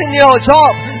trust in your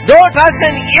job. Don't trust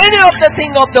in any of the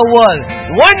things of the world.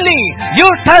 Only you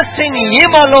trust in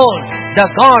Him alone, the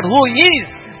God who is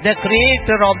the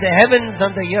creator of the heavens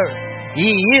and the earth. He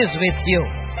is with you.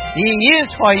 He is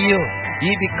for you.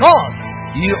 Because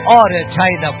you are a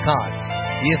child of God.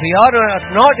 If you are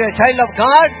not a child of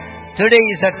God, today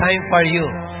is the time for you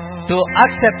to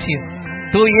accept Him,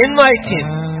 to invite Him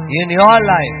in your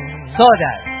life, so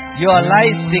that your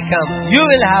life you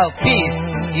will have peace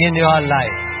in your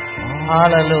life.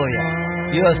 Hallelujah.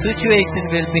 Your situation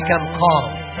will become calm.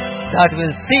 That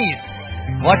will cease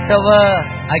whatever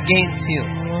against you.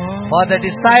 For the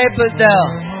disciples, the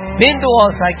wind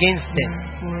was against them.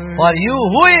 For you,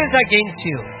 who is against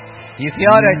you? If you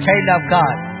are a child of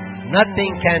God,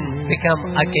 nothing can become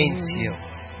against you.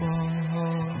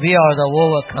 We are the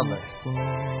overcomers.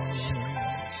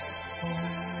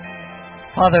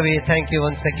 Father, we thank you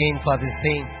once again for this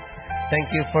thing. Thank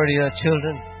you for your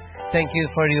children. Thank you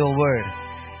for your word.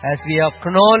 As we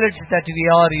acknowledge that we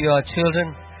are your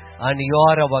children and you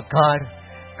are our God,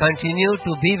 continue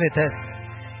to be with us.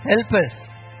 Help us.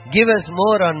 Give us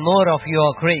more and more of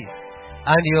your grace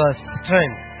and your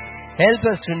strength. Help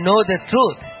us to know the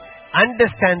truth,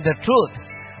 understand the truth,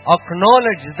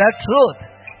 acknowledge the truth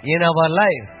in our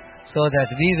life, so that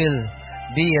we will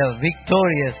be a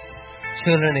victorious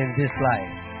children in this life,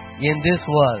 in this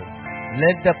world.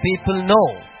 Let the people know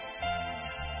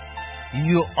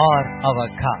you are our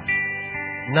God.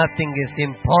 Nothing is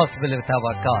impossible with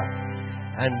our God.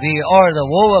 And we are the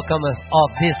overcomers of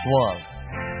this world,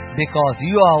 because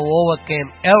you have overcame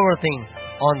everything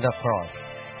on the cross.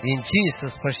 In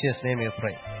Jesus' precious name we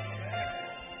pray.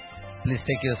 Please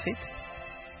take your seat.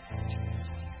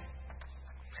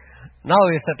 Now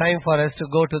is the time for us to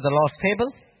go to the Lord's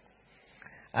table.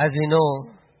 As we know,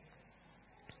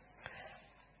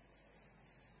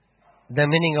 the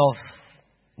meaning of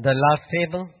the Lord's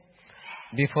table.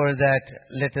 Before that,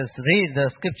 let us read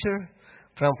the scripture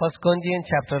from 1 Corinthians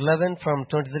chapter 11 from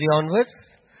 23 onwards.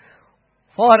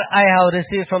 For I have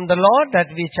received from the Lord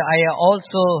that which I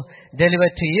also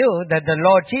delivered to you, that the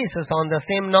Lord Jesus, on the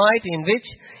same night in which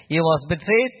He was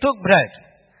betrayed, took bread.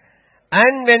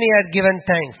 And when He had given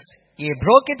thanks, He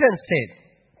broke it and said,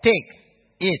 "Take,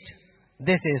 eat.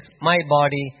 This is my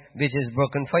body which is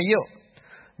broken for you.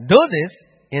 Do this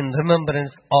in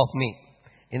remembrance of me."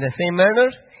 In the same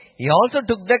manner, He also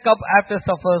took the cup after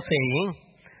supper, saying,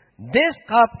 "This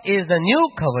cup is the new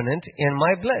covenant in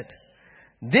my blood.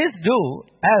 This do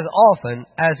as often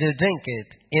as you drink it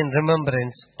in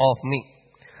remembrance of me.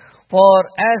 For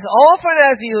as often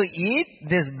as you eat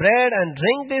this bread and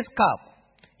drink this cup,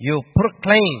 you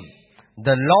proclaim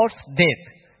the Lord's death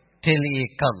till He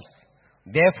comes.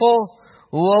 Therefore,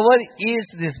 whoever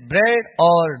eats this bread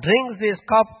or drinks this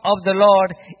cup of the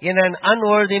Lord in an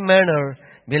unworthy manner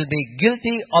will be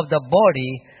guilty of the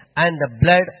body and the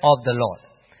blood of the Lord.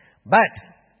 But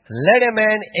let a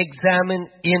man examine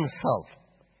himself,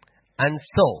 and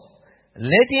so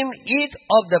let him eat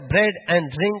of the bread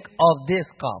and drink of this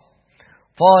cup.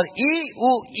 For he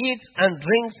who eats and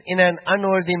drinks in an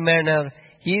unworthy manner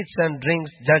eats and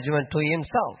drinks judgment to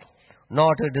himself,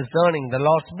 not discerning the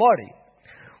Lord's body.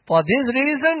 For this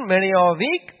reason many are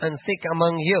weak and sick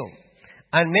among you,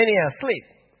 and many are asleep.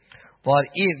 For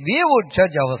if we would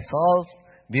judge ourselves,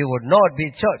 we would not be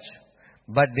judged.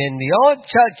 But when we are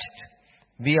judged,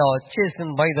 we are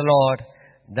chastened by the Lord,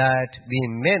 that we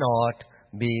may not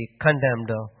be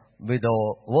condemned with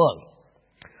the world.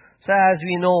 So as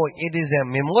we know, it is a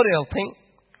memorial thing.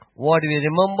 What we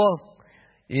remember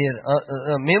is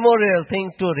a memorial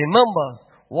thing to remember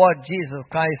what Jesus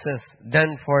Christ has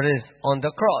done for us on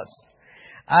the cross.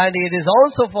 And it is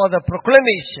also for the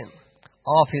proclamation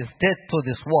of His death to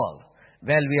this world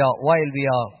while we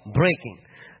are breaking.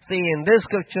 See, in this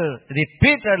scripture,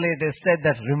 repeatedly it is said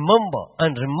that remember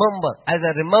and remember as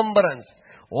a remembrance.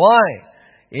 Why?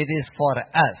 It is for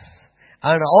us.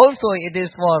 And also it is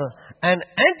for an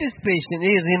anticipation.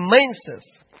 He reminds us.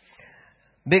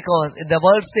 Because the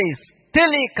word says,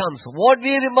 till He comes, what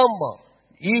we remember?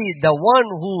 He, the one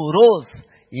who rose,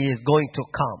 He is going to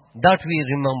come. That we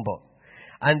remember.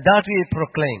 And that we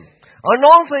proclaim. And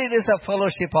also it is a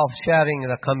fellowship of sharing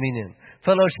the communion.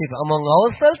 Fellowship among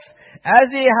ourselves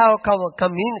As we have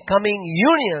coming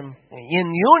union,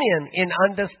 in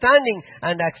understanding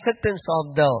and acceptance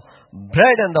of the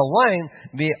bread and the wine,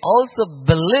 we also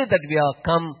believe that we have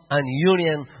come in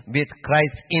union with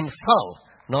Christ Himself,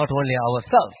 not only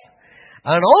ourselves.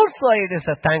 And also it is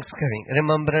a thanksgiving,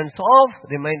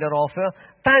 reminder of a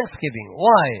thanksgiving.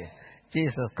 Why?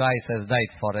 Jesus Christ has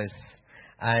died for us.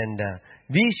 And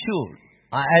we should,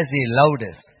 as He loved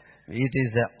us, it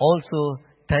is also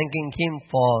thanking Him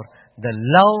for the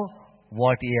love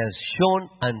what He has shown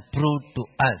and proved to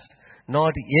us.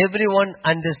 Not everyone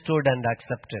understood and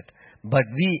accepted, but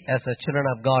we as the children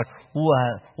of God who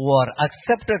are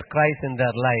accepted Christ in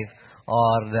their life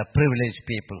are the privileged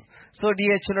people. So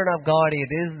dear children of God,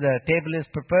 the table is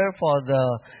prepared for the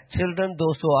children,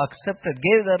 those who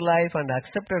gave their life and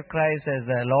accepted Christ as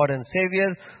their Lord and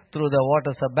Savior through the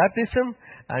waters of baptism.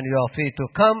 And you are free to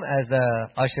come as the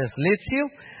ushers leads you.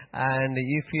 And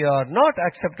if you are not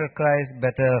accepted Christ,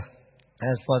 better,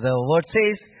 as for the word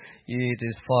says, it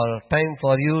is for time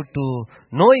for you to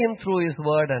know Him through His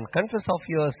word and confess of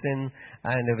your sin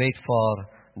and wait for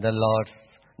the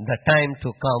time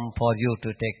to come for you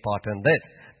to take part in this.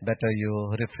 Better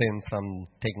you refrain from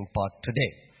taking part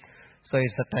today. So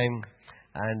it's a time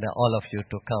and all of you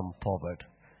to come forward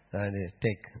and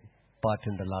take part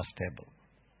in the last table.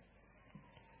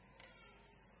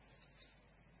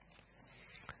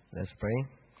 Let's pray.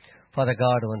 Father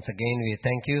God, once again we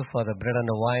thank you for the bread and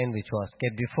the wine which was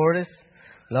kept before us.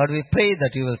 Lord, we pray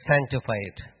that you will sanctify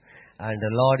it. And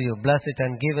Lord, you bless it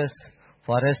and give us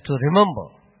for us to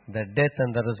remember the death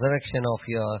and the resurrection of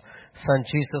your Son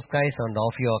Jesus Christ and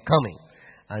of your coming.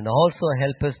 And also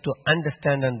help us to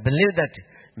understand and believe that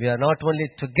we are not only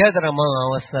together among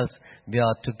ourselves, we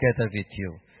are together with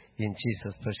you. In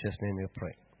Jesus' precious name we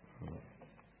pray.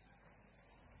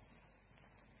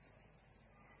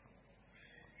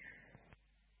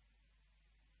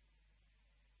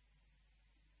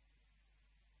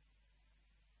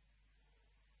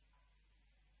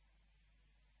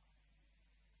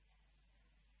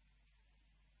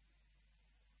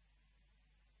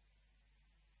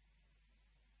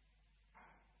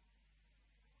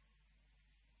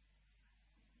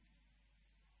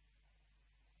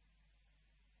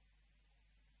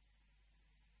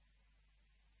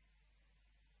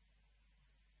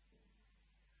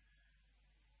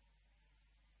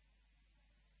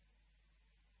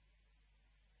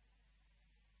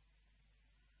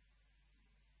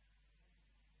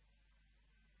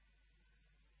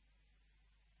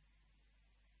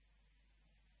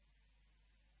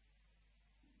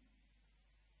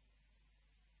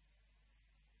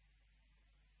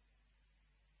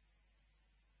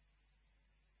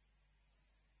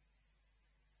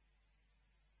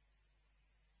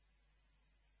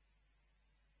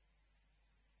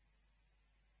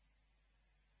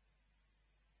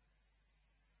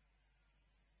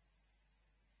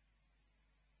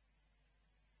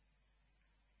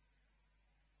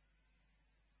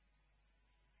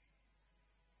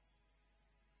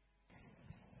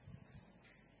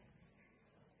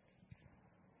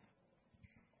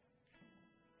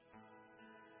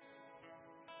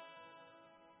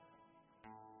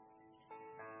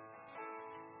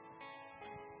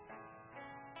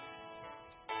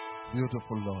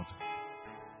 Beautiful Lord.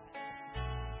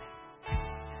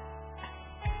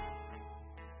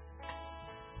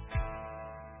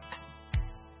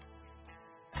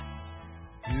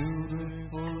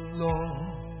 Beautiful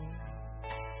Lord,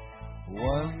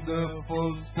 wonderful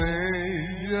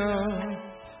Savior,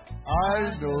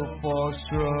 I know for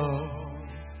sure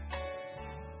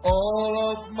all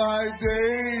of my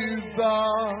days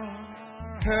are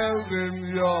held in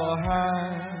your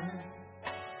hand,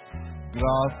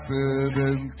 grafted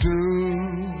into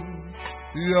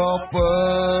your perfect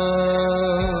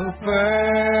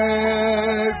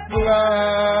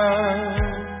plan.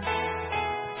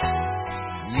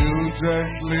 You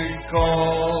gently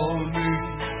call me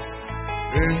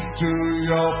into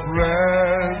your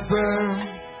presence,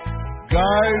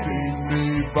 guiding me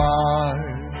by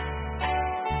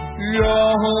your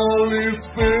Holy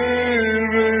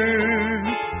Spirit.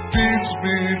 Teach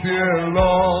me, dear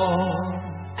Lord,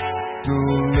 to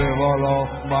live all of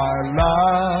my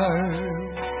life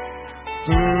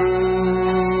through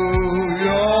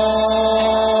your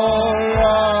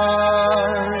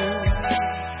eyes.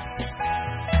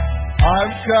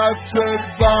 I'm captured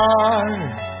by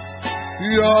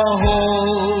your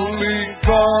holy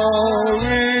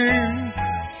calling.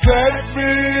 Set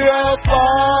me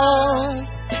apart.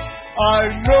 I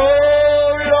know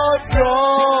you're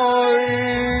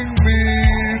drawing me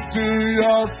to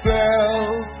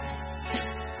yourself.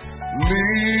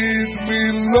 Lead me,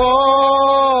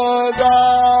 Lord,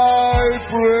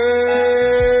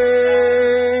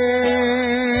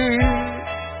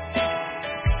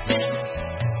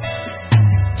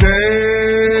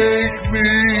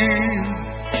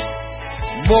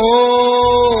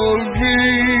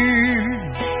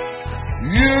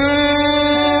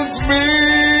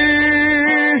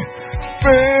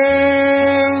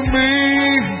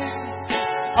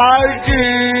 I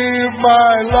give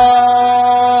my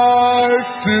life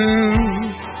to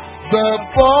the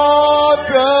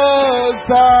potter's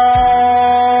hand.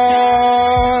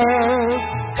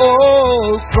 Oh,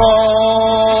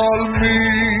 call me,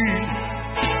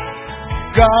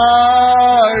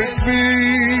 guide me,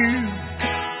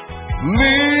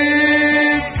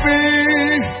 lead me,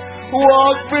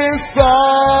 walk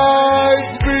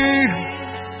beside me.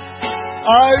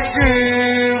 I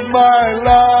give my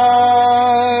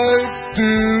life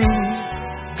to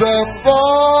the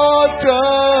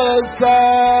potter's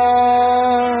hand.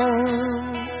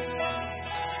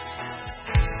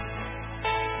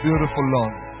 Beautiful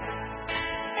Lord.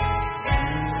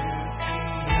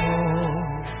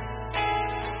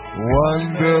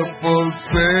 Wonderful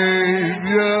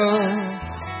Savior,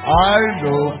 I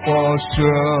know for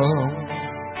sure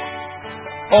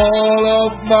all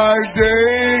of my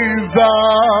days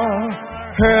are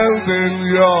held in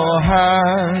your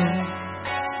hand,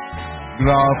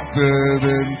 grafted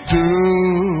into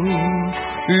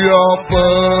your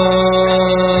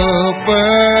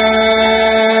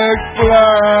perfect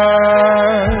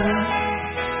plan.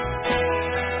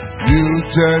 You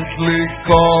gently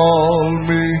call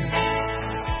me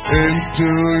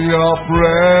into your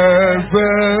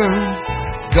presence,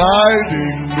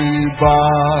 guiding me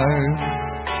by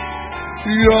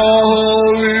your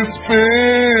Holy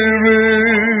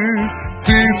Spirit.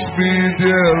 Teach me,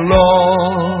 dear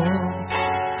Lord,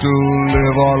 to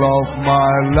live all of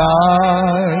my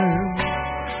life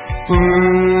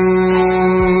through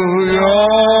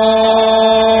your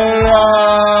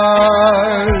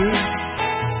eyes.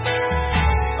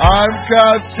 I'm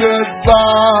captured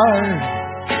by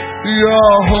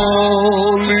your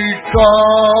holy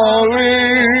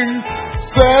calling.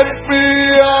 Set me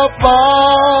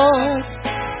apart.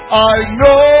 I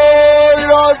know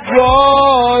you're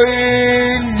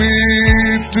drawing me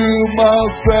to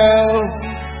myself.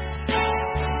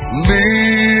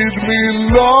 Lead me,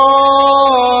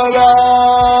 Lord, I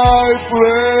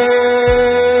pray.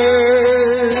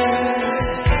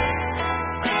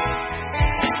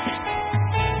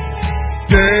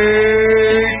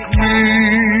 Take me,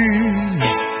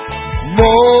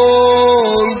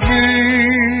 mold me,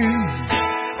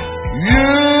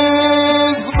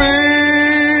 use me,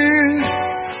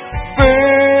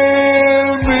 fill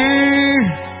me.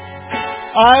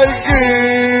 I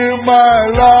give my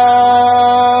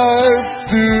life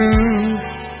to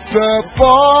the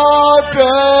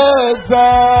potter's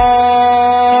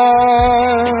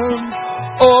hand.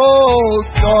 Oh,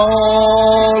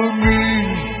 call me,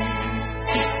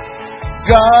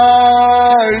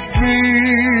 guide me,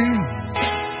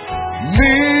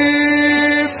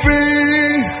 lead me,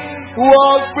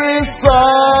 walk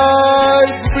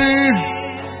beside me.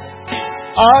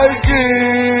 I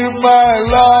give my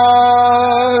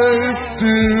life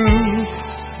to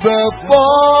the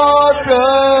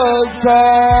potter's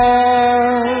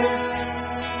hand.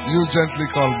 You gently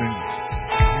call me.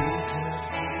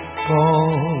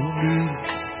 Call me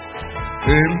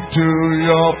into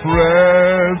your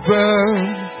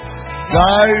presence,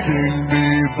 guiding me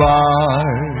by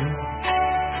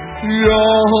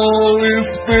your Holy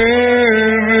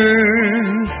Spirit.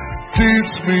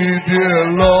 Teach me, dear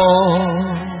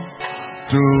Lord,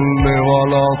 to live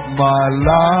all of my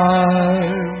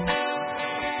life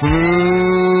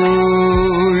through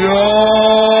your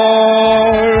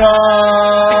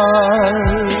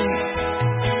eyes.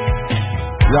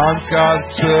 I'm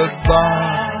captured by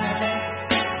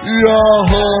your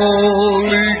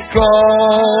holy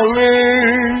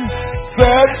calling.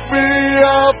 Set me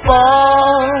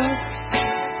apart.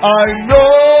 I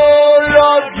know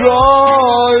you're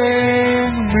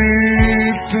drawing me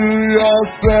to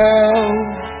yourself.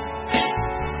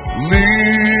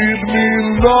 Lead me,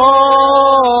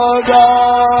 Lord, I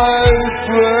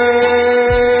pray.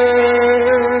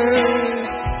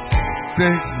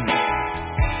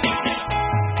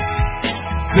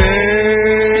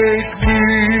 Take me,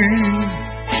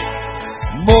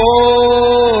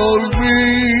 mold me,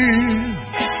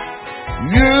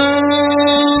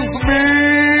 use me,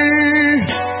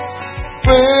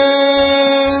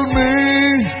 fill me.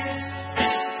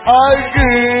 I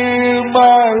give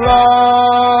my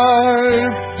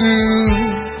life to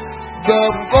the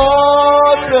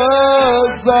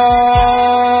potter's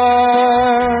hand.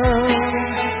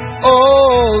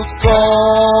 Oh,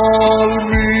 call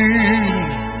me,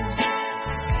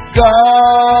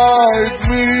 guide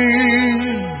me,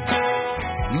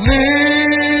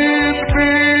 lead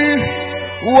me,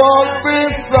 walk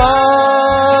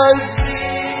beside me.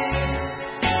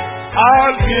 I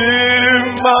give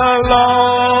my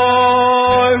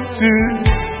life to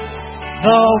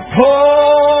the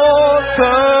poor.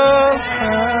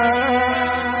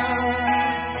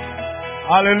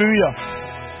 Hallelujah.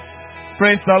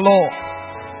 Praise the Lord.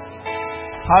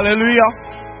 Hallelujah.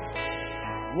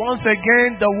 Once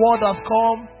again, the word has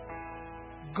come.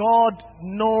 God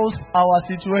knows our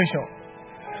situation.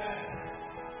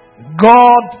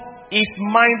 God is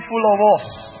mindful of us.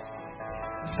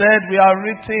 He said we are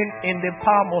written in the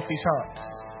palm of His hands.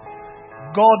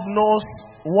 God knows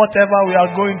whatever we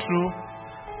are going through,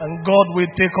 and God will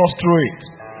take us through it.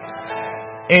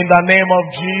 In the name of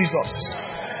Jesus.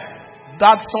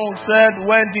 That song said,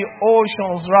 when the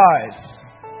oceans rise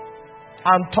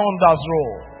and thunders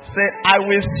roll, say, I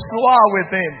will soar with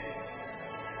Him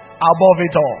above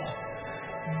it all.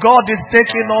 God is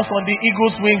taking us on the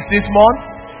eagle's wings this month.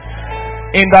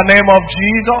 In the name of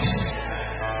Jesus.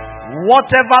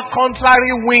 Whatever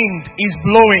contrary wind is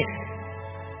blowing,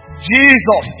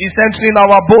 Jesus is entering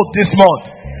our boat this month.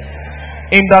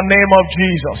 In the name of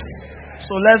Jesus.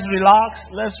 So let's relax,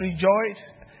 let's rejoice,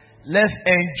 let's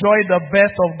enjoy the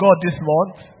best of God this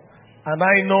month. And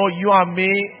I know you and me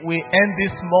will end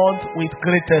this month with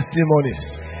great testimonies.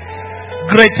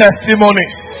 Great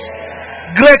testimonies.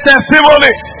 Great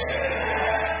testimonies.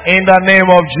 In the name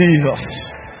of Jesus.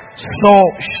 So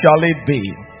shall it be.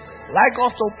 Like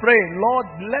us to pray, Lord,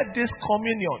 let this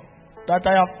communion that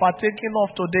I have partaken of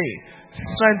today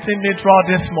strengthen me throughout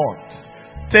this month.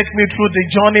 Take me through the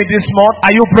journey this month.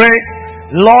 Are you praying?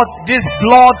 Lord, this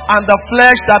blood and the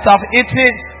flesh that I've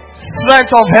eaten,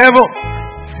 strength of heaven,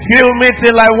 fill me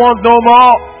till I want no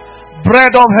more.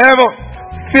 Bread of heaven,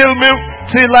 fill me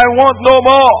till I want no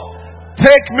more.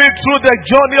 Take me through the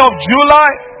journey of July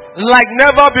like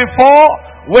never before,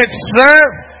 with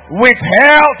strength, with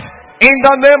health, in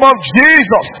the name of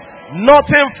Jesus.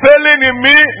 Nothing failing in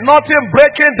me, nothing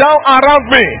breaking down around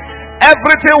me.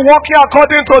 Everything working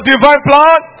according to divine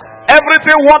plan,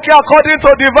 everything working according to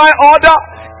divine order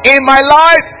in my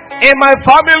life, in my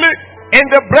family, in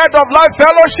the Bread of Life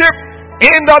Fellowship,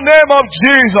 in the name of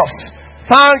Jesus.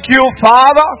 Thank you,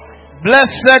 Father.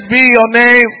 Blessed be your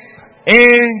name.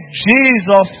 In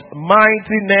Jesus'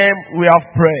 mighty name we have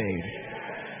prayed.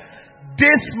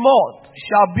 This month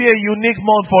shall be a unique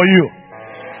month for you.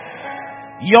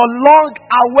 Your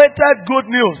long-awaited good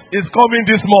news is coming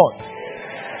this month.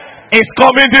 It's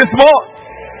coming this month.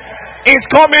 It's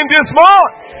coming this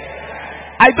month.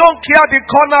 I don't care the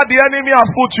corner the enemy has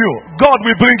put you. God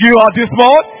will bring you out this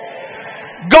month.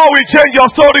 God will change your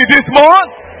story this month.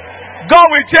 God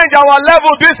will change our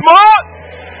level this month.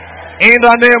 In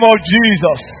the name of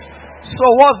Jesus. So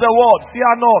what's the word?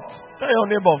 Fear not. Tell your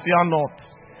neighbor, fear not.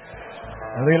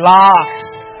 Relax.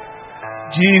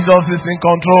 Jesus is in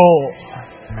control.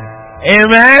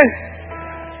 Amen.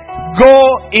 Go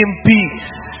in peace.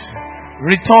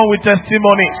 Return with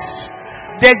testimonies.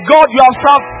 The God you have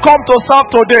come to serve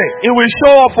today, He will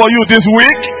show up for you this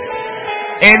week.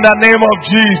 In the name of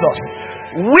Jesus.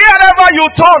 Wherever you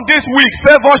turn this week,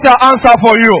 favor shall answer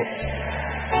for you.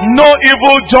 No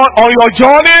evil on your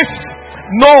journeys,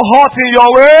 no hurt in your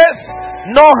ways,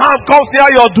 no harm comes near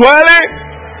your dwelling.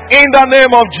 In the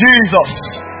name of Jesus.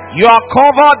 You are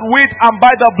covered with and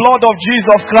by the blood of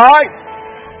Jesus Christ.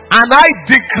 And I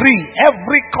decree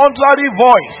every contrary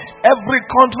voice, every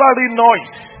contrary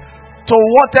noise to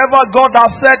whatever God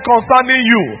has said concerning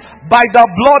you, by the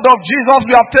blood of Jesus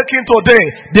we have taken today,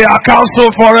 they are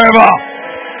cancelled forever.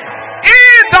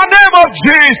 In the name of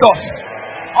Jesus.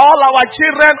 All our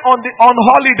children on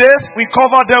holidays, we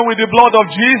cover them with the blood of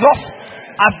Jesus.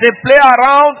 As they play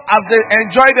around, as they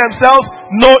enjoy themselves,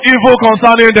 no evil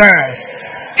concerning them.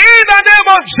 In the name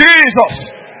of Jesus.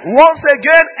 Once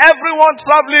again, everyone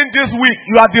traveling this week,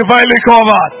 you are divinely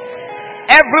covered.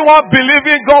 Everyone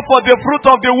believing God for the fruit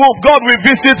of the womb, God will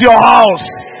visit your house.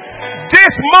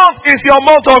 This month is your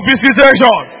month of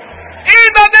visitation. In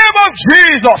the name of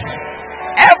Jesus.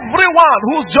 Everyone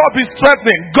whose job is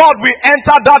threatening, God will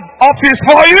enter that office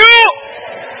for you.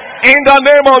 In the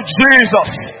name of Jesus.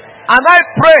 And I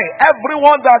pray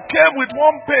everyone that came with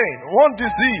one pain, one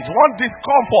disease, one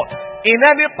discomfort in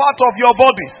any part of your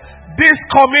body, this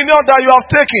communion that you have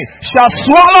taken shall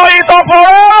swallow it up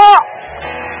forever.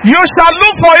 You shall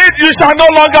look for it, you shall no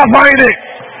longer find it.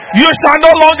 You shall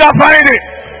no longer find it.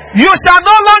 You shall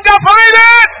no longer find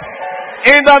it.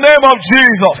 In the name of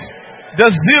Jesus. The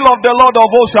zeal of the Lord of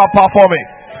hosts shall perform it.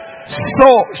 So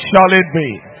shall it be.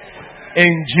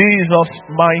 In Jesus'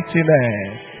 mighty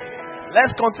name.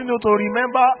 Let's continue to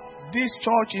remember this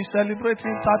church is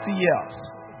celebrating 30 years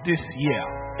this year.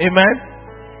 Amen.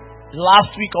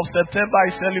 Last week of September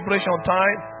is celebration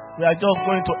time. We are just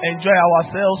going to enjoy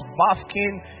ourselves,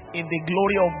 basking in the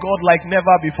glory of God like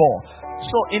never before.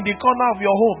 So in the corner of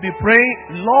your home, be praying,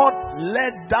 Lord,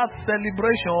 let that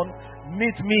celebration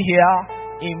meet me here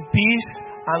in peace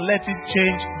and let it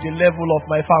change the level of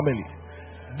my family.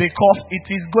 Because it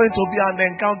is going to be an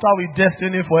encounter with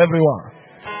destiny for everyone.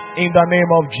 In the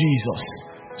name of Jesus.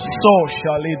 So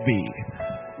shall it be.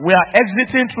 We are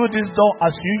exiting through this door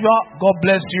as usual. God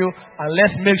bless you. And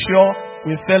let's make sure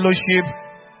we fellowship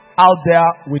out there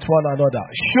with one another.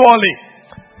 Surely,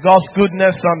 God's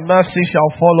goodness and mercy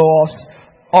shall follow us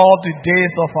all the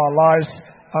days of our lives,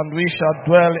 and we shall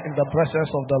dwell in the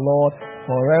presence of the Lord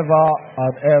forever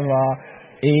and ever.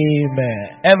 Amen.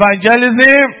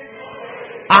 Evangelism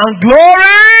and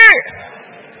glory.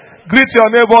 Greet your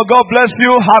neighbor. God bless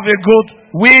you. Have a good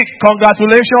week.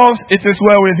 Congratulations. It is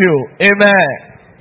well with you. Amen.